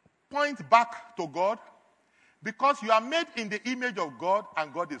point back to God because you are made in the image of God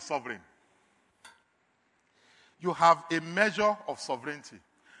and God is sovereign. You have a measure of sovereignty.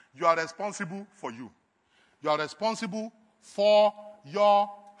 You are responsible for you. You are responsible for your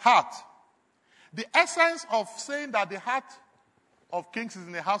heart. The essence of saying that the heart of kings is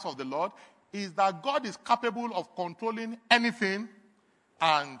in the house of the Lord is that God is capable of controlling anything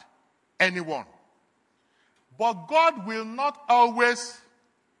and anyone. But God will not always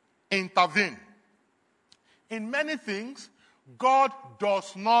intervene. In many things, God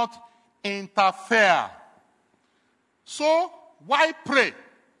does not interfere. So, why pray?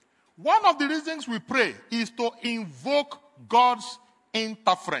 One of the reasons we pray is to invoke God's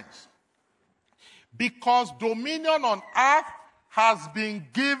interference. Because dominion on earth has been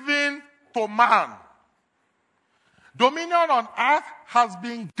given to man. Dominion on earth has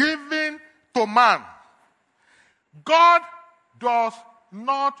been given to man. God does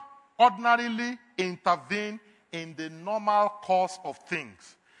not ordinarily intervene in the normal course of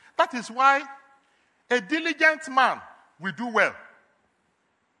things. That is why a diligent man will do well.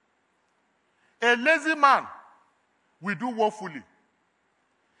 A lazy man will do woefully.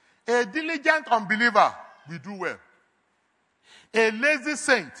 A diligent unbeliever will do well. A lazy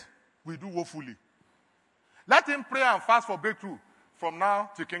saint will do woefully. Let him pray and fast for breakthrough from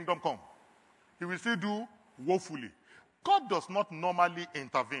now till kingdom come. He will still do woefully. God does not normally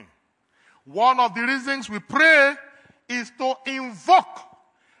intervene. One of the reasons we pray is to invoke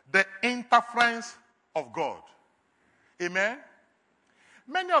the interference of God. Amen?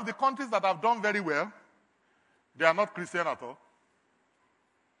 Many of the countries that have done very well, they are not Christian at all.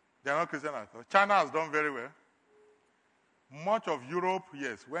 They are not Christian at all. China has done very well. Much of Europe,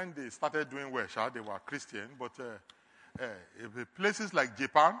 yes, when they started doing well, they were Christian. But places like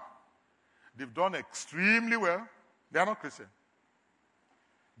Japan, they've done extremely well. They are not Christian.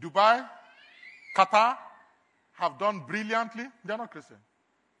 Dubai, Qatar have done brilliantly, they're not Christian.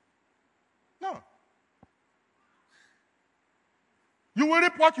 No. You will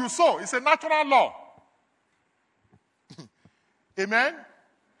reap what you sow. It's a natural law. Amen?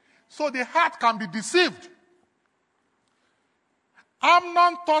 So the heart can be deceived.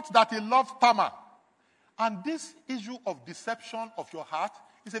 Amnon thought that he loved Tamar. And this issue of deception of your heart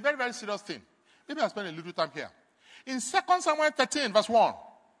is a very, very serious thing. Maybe I'll spend a little time here. In 2 Samuel 13, verse 1,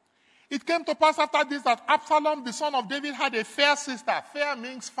 it came to pass after this that Absalom, the son of David, had a fair sister. Fair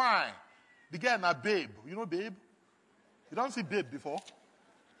means fine. The girl na babe. You know babe? You don't see babe before?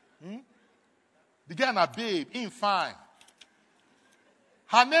 The girl na babe, in fine.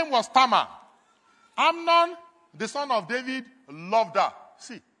 Her name was Tamar. Amnon, the son of David, loved her.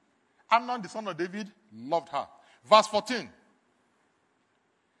 See, Amnon, the son of David, loved her. Verse 14.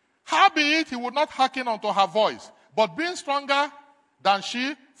 Howbeit, he would not hearken unto her voice, but being stronger than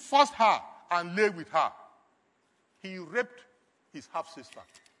she, forced her and lay with her. He raped his half-sister.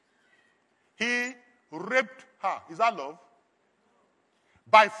 He raped her. Is that love?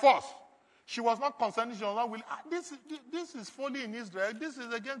 By force. She was not consenting. She was not willing. This is folly in Israel. This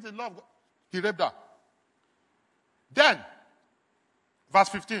is against the law of God. He raped her. Then, verse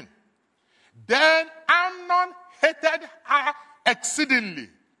 15. Then Amnon hated her exceedingly,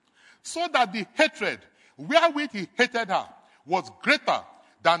 so that the hatred wherewith he hated her was greater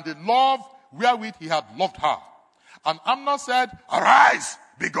than the love wherewith he had loved her. And Amnon said, Arise,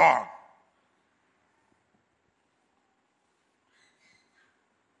 be gone.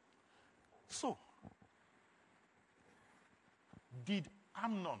 So, did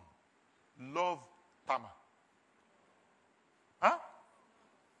Amnon love Tamar? Huh?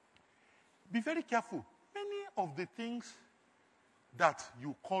 Be very careful. Many of the things that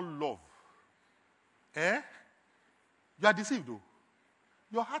you call love, you are deceived though.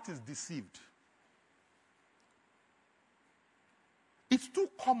 Your heart is deceived. It's too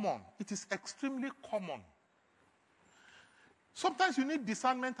common. It is extremely common. Sometimes you need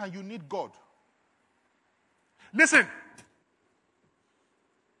discernment and you need God. Listen.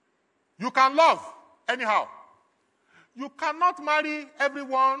 You can love anyhow. You cannot marry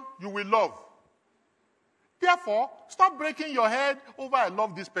everyone you will love. Therefore, stop breaking your head over I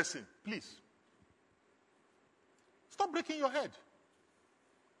love this person. Please. Stop breaking your head.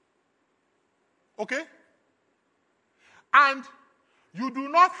 Okay? And you do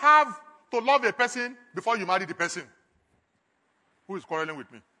not have to love a person before you marry the person. Who is quarreling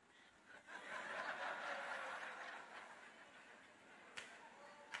with me?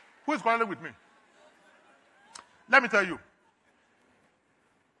 Who is quarreling with me? Let me tell you.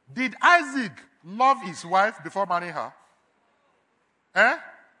 Did Isaac love his wife before marrying her?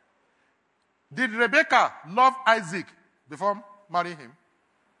 Did Rebekah love Isaac before marrying him?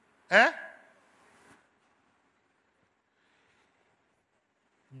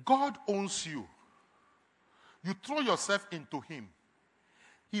 God owns you. You throw yourself into him.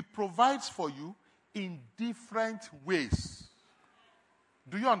 He provides for you in different ways.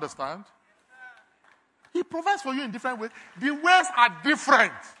 Do you understand? He provides for you in different ways. The ways are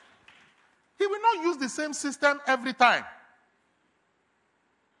different. He will not use the same system every time.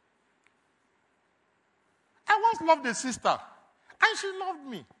 I once loved a sister, and she loved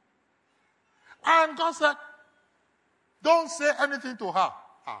me. And God said, don't say anything to her.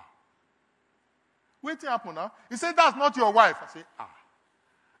 Wait till happen now. He said, that's not your wife. I say,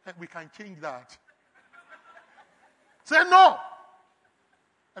 we can change that. Say, no.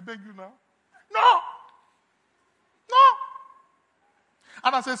 I beg you now. No.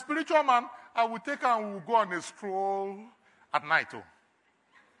 And as a spiritual man, I will take her and we will go on a stroll at night.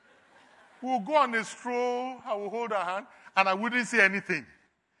 We will go on a stroll, I will hold her hand, and I wouldn't say anything.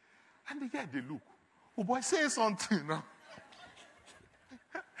 And the guy, they look. Oh boy, say something now.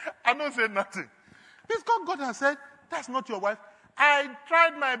 I don't say nothing. Because God has said, that's not your wife. I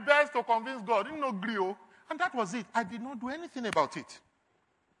tried my best to convince God. You know, Grio. And that was it. I did not do anything about it.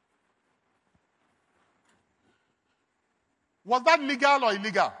 Was that legal or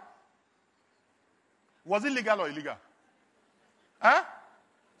illegal? Was it legal or illegal?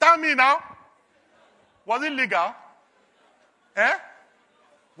 Tell me now. Was it legal?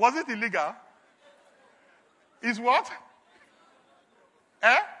 Was it illegal? Is what?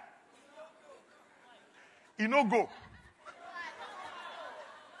 You no go.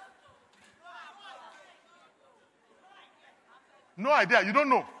 No idea. You don't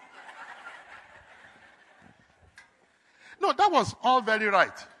know. No, that was all very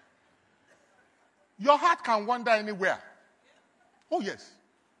right. Your heart can wander anywhere. Oh, yes.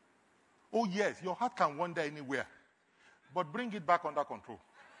 Oh, yes. Your heart can wander anywhere. But bring it back under control.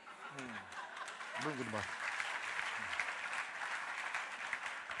 Bring it back.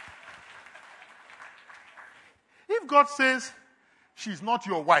 If God says she's not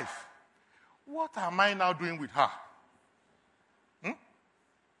your wife, what am I now doing with her?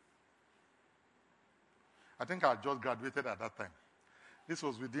 I think I just graduated at that time. This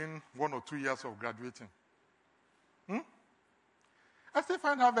was within 1 or 2 years of graduating. I still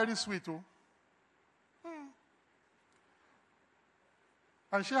find her very sweet, too.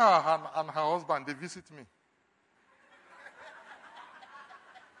 And she and her husband, they visit me.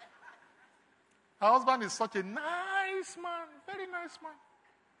 Her husband is such a nice man, very nice man.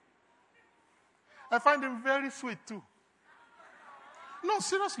 I find him very sweet, too. No,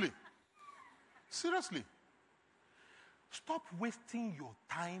 seriously. Seriously. Stop wasting your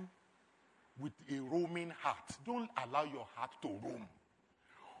time with a roaming heart. Don't allow your heart to roam.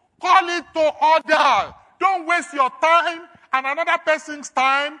 Call it to order. Don't waste your time and another person's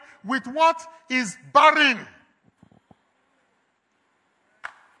time with what is barren.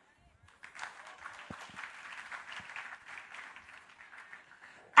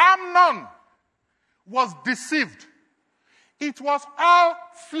 Amnon was deceived. It was all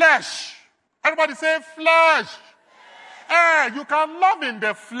flesh. Everybody say flesh. You can love in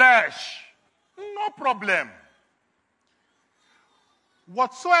the flesh. No problem.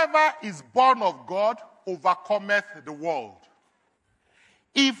 Whatsoever is born of God overcometh the world.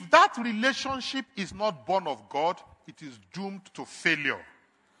 If that relationship is not born of God, it is doomed to failure.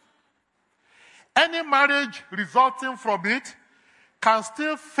 Any marriage resulting from it can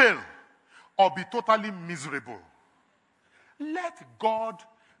still fail or be totally miserable. Let God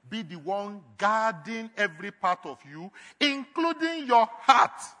be the one guarding every part of you, including your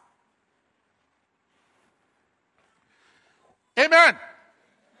heart. Amen.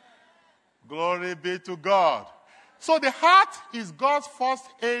 Glory be to God. So the heart is God's first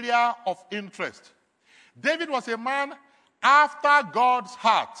area of interest. David was a man after God's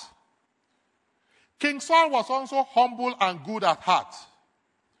heart. King Saul was also humble and good at heart.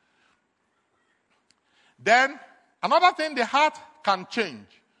 Then, another thing, the heart can change.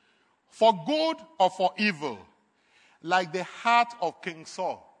 For good or for evil. Like the heart of King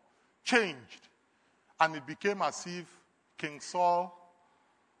Saul changed. And it became as if King Saul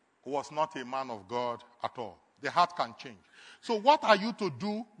was not a man of God at all. The heart can change. So what are you to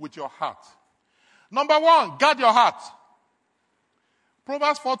do with your heart? Number one, guard your heart.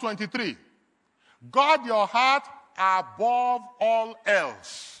 Proverbs 4:23. Guard your heart above all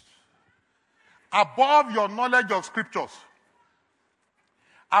else. Above your knowledge of scriptures.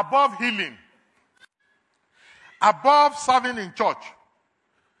 Above healing. Above serving in church.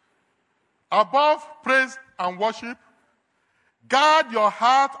 Above praise and worship. Guard your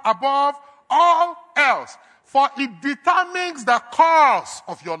heart above all else, for it determines the course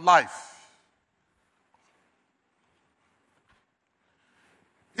of your life.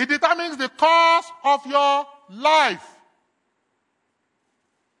 It determines the course of your life.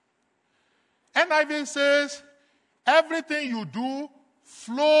 NIV says, everything you do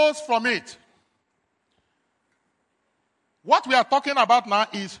flows from it. What we are talking about now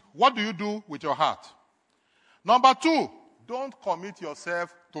is, what do you do with your heart? Number two, don't commit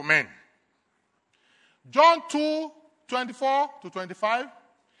yourself to men. John 2:24-25.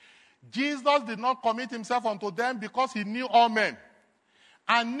 Jesus did not commit himself unto them because he knew all men,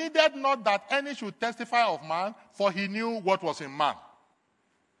 and needed not that any should testify of man, for he knew what was in man.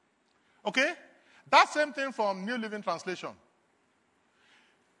 Okay? That same thing from New Living Translation.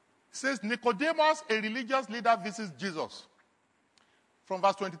 It says, Nicodemus, a religious leader, visits Jesus. From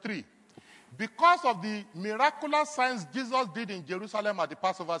verse 23. Because of the miraculous signs Jesus did in Jerusalem at the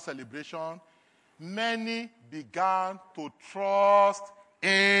Passover celebration, many began to trust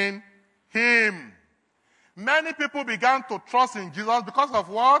in him. Many people began to trust in Jesus because of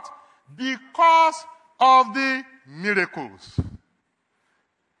what? Because of the miracles.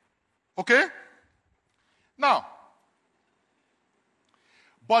 Okay? Now,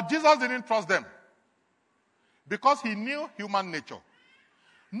 but Jesus didn't trust them because he knew human nature.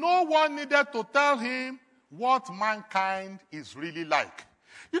 No one needed to tell him what mankind is really like.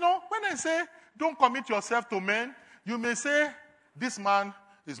 You know, when I say don't commit yourself to men, you may say this man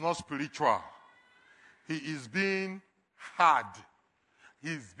is not spiritual. He is being hard.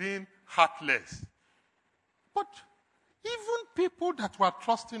 He's being heartless. But even people that were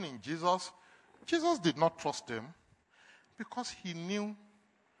trusting in Jesus, Jesus did not trust them because he knew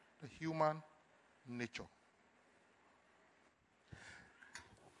the human nature.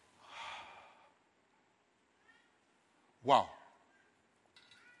 Wow.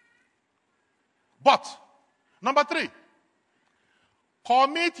 But, number 3,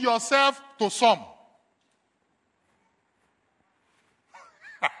 commit yourself to some.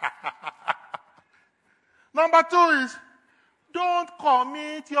 Number 2 is, don't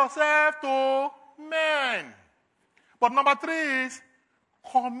commit yourself to men. But number 3 is,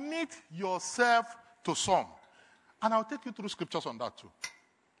 commit yourself to some. And I'll take you through scriptures on that too.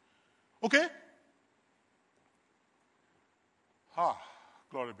 Okay?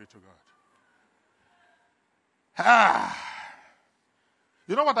 Glory be to God.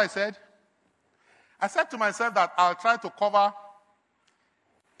 You know what I said? I said to myself that I'll try to cover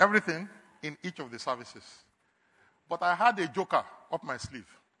everything in each of the services. But I had a joker up my sleeve.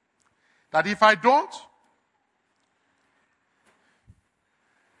 That if I don't,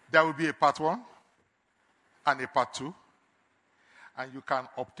 there will be a part 1 and a part 2. And you can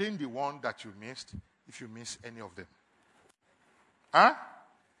obtain the one that you missed if you miss any of them.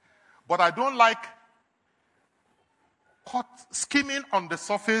 But I don't like skimming on the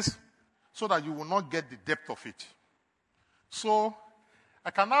surface so that you will not get the depth of it. So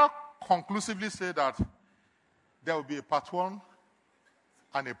I can now conclusively say that there will be a part 1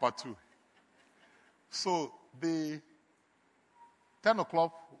 and a part 2. So the 10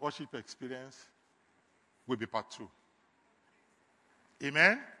 o'clock worship experience will be part 2.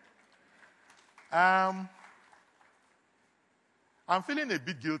 Amen? I'm feeling a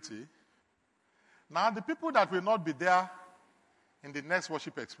bit guilty. Now, the people that will not be there in the next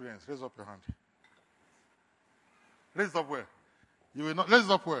worship experience, raise up your hand. Raise up where? You will not. Raise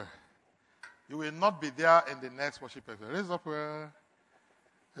up where? You will not be there in the next worship experience. Raise up where?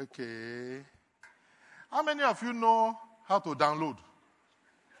 Okay. How many of you know how to download?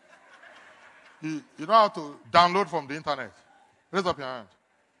 You know how to download from the internet? Raise up your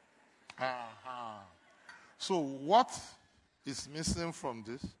hand. So what is missing from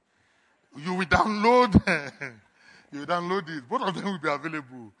this? You will download. You will download it. Both of them will be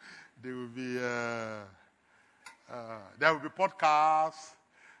available. They will be. There will be podcasts.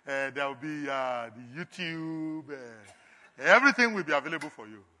 There will be the YouTube. Everything will be available for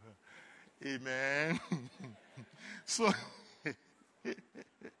you. Amen. So,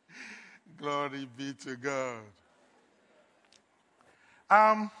 glory be to God.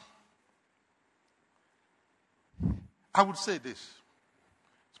 I would say this.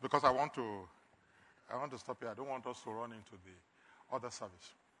 It's because I want to stop here. I don't want us to run into the other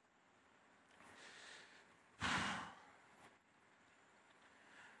service.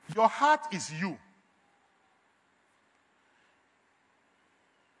 Your heart is you.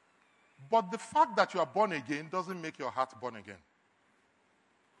 But the fact that you are born again doesn't make your heart born again.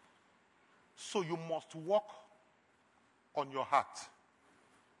 So you must work on your heart.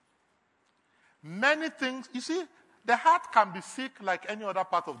 Many things, you see, the heart can be sick like any other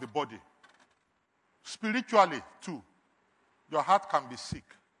part of the body. Spiritually, too. Your heart can be sick.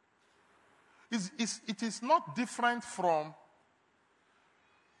 It is not different from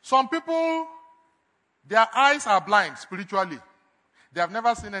some people, their eyes are blind spiritually. They have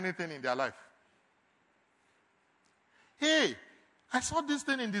never seen anything in their life. Hey, I saw this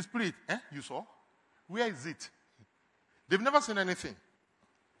thing in the spirit. You saw? Where is it? They've never seen anything.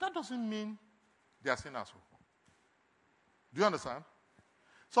 That doesn't mean they are sinners. Do you understand?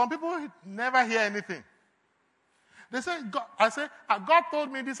 Some people never hear anything. They say, God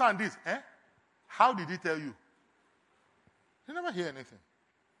told me this and this. How did he tell you? They never hear anything.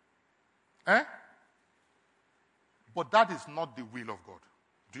 But that is not the will of God.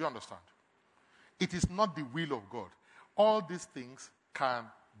 Do you understand? It is not the will of God. All these things can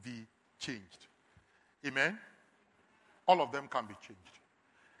be changed. Amen? All of them can be changed.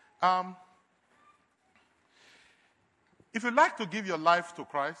 If you'd like to give your life to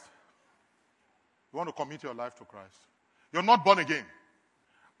Christ, you want to commit your life to Christ, you're not born again,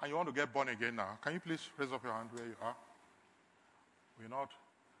 and you want to get born again now, can you please raise up your hand where you are? We're not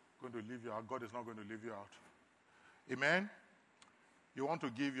going to leave you out. God is not going to leave you out. Amen? You want to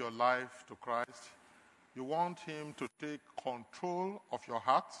give your life to Christ. You want him to take control of your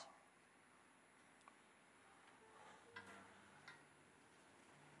heart.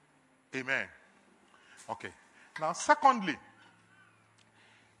 Amen. Okay. Now, secondly,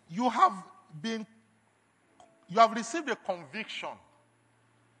 you have received a conviction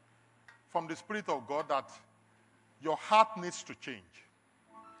from the Spirit of God that your heart needs to change.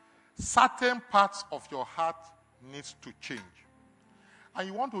 Certain parts of your heart needs to change. And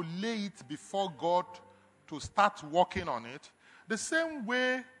you want to lay it before God to start working on it. The same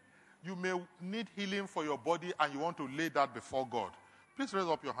way you may need healing for your body and you want to lay that before God. Please raise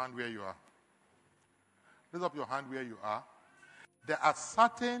up your hand where you are. Raise up your hand where you are. There are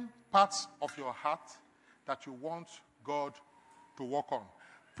certain parts of your heart that you want God to work on.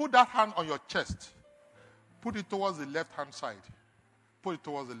 Put that hand on your chest. Put it towards the left-hand side. Put it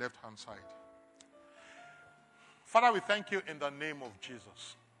towards the left-hand side. Father, we thank you in the name of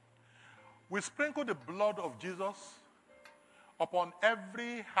Jesus. We sprinkle the blood of Jesus upon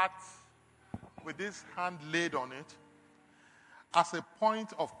every heart with this hand laid on it as a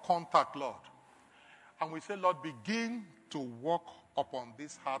point of contact, Lord. And we say, Lord, begin to work upon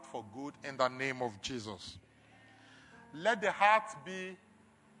this heart for good in the name of Jesus. Let the heart be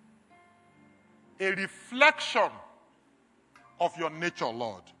a reflection of your nature,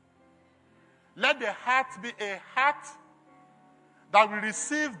 Lord. Let the heart be a heart that will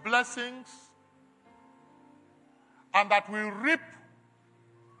receive blessings and that will reap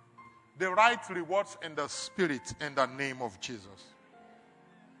the right rewards in the Spirit in the name of Jesus.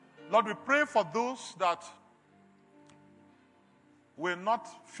 Lord, we pray for those that will not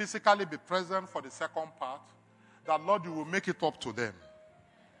physically be present for the second part, that, Lord, you will make it up to them.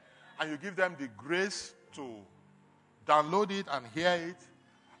 And you give them the grace to download it and hear it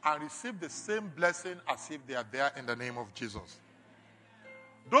and receive the same blessing as if they are there in the name of Jesus.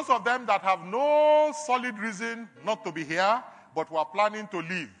 Those of them that have no solid reason not to be here, but who are planning to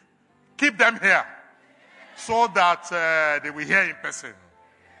leave, keep them here so that they will hear in person.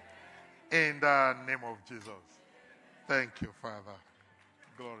 In the name of Jesus. Thank you, Father.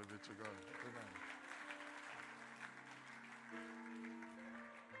 Glory be to God. Amen.